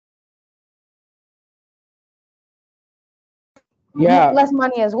 Yeah. Less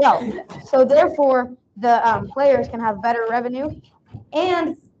money as well. So therefore, the players can have better revenue,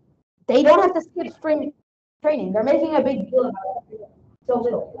 and they don't have to skip spring training. They're making a big deal about it. So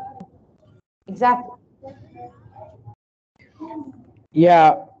little. Exactly.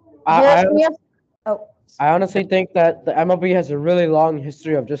 Yeah, I Oh. honestly think that the MLB has a really long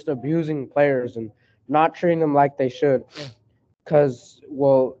history of just abusing players and not treating them like they should.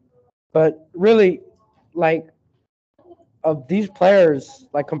 But really, like, of these players,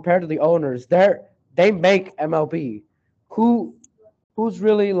 like compared to the owners, they make MLB. Who's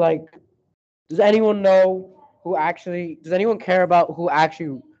really like? Does anyone know who actually? Does anyone care about who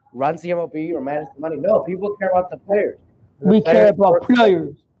actually runs the MLB or manages the money? No, people care about the players. And the We care about work-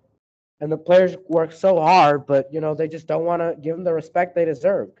 players. And the players work so hard, but they just don't want to give them the respect they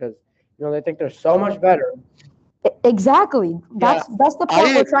deserve because they think they're so much better. Exactly. That's the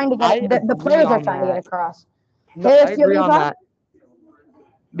point we're trying to get. The players are trying to get across. No, Harris, I do you have agree any on thoughts? that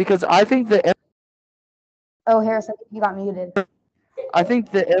because I think the Oh, Harris, I think you got muted.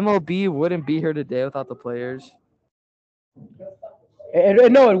 MLB wouldn't be here today without the players.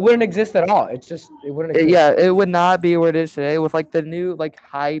 No, it wouldn't exist at all. It's just it wouldn't exist. Yeah, it would not be where it is today with the new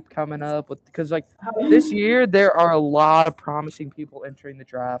hype coming up because this year there are a lot of promising people entering the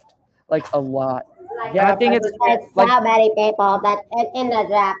draft, a lot. Yeah, I think it's so many people that in the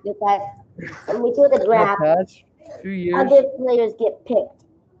draft because when we do the draft, past 2 years. other players get picked.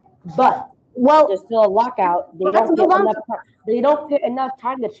 But there's still a lockout. They don't get enough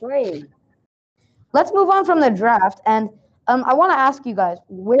time to train. Let's move on from the draft, and I want to ask you guys,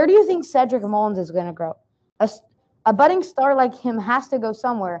 where do you think Cedric Mullins is going to grow? A budding star like him has to go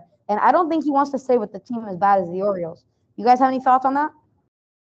somewhere, and I don't think he wants to stay with the team as bad as the Orioles. You guys have any thoughts on that?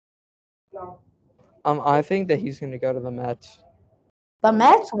 I think that he's going to go to the Mets The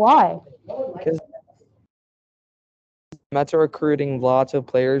Mets? Why? because Mets are recruiting lots of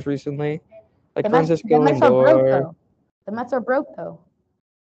players recently, like The Mets Francisco are broke Lindor. though. The Mets are broke though.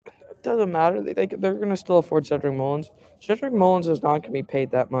 It doesn't matter. They're going to still afford Cedric Mullins. Cedric Mullins is not going to be paid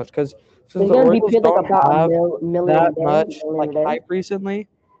that much because since He's the gonna be Orioles paid like don't about a have million a that day, much million like a day. hype recently,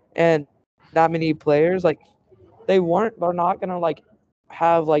 and that many players, like they're not going to like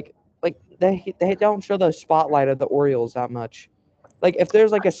have like they don't show the spotlight of the Orioles that much. Like if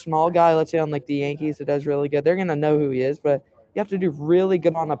there's like a small guy, let's say on like the Yankees that does really good, they're gonna know who he is, but you have to do really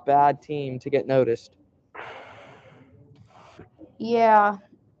good on a bad team to get noticed. Yeah.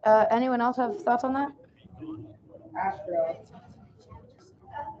 Anyone else have thoughts on that?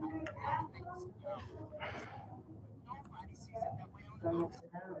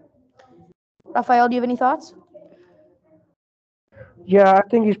 Raphael, do you have any thoughts? Yeah, I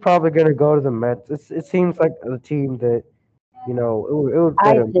think he's probably gonna go to the Mets. It seems like a team that, it would fit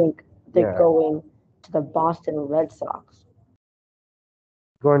I him. think they're Yeah. going to the Boston Red Sox.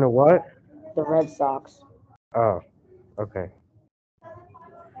 Going to what? The Red Sox. Oh, okay.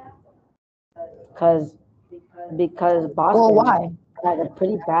 Because Boston Well, why? has a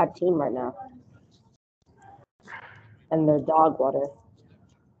pretty bad team right now. And they're dog water.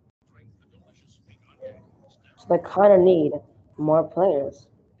 So they kind of need more players.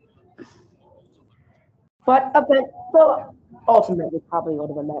 But they'll ultimately probably go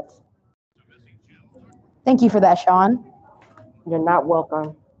to the Mets. Thank you for that, Sean. You're not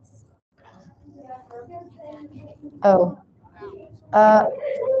welcome. Oh.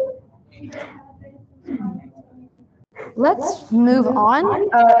 Let's move on.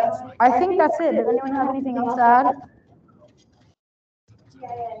 I think that's it. Does anyone have anything else to add?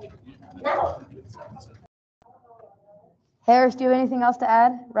 Harris, do you have anything else to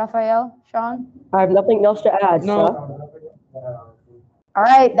add? Raphael, Sean? I have nothing else to add, No. sir. All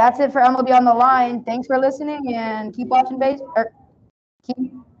right, that's it for MLB on the Line. Thanks for listening and keep watching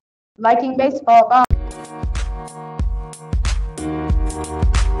keep liking baseball. Bye.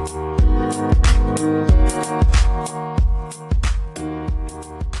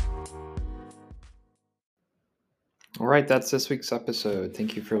 All right, that's this week's episode.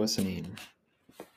 Thank you for listening.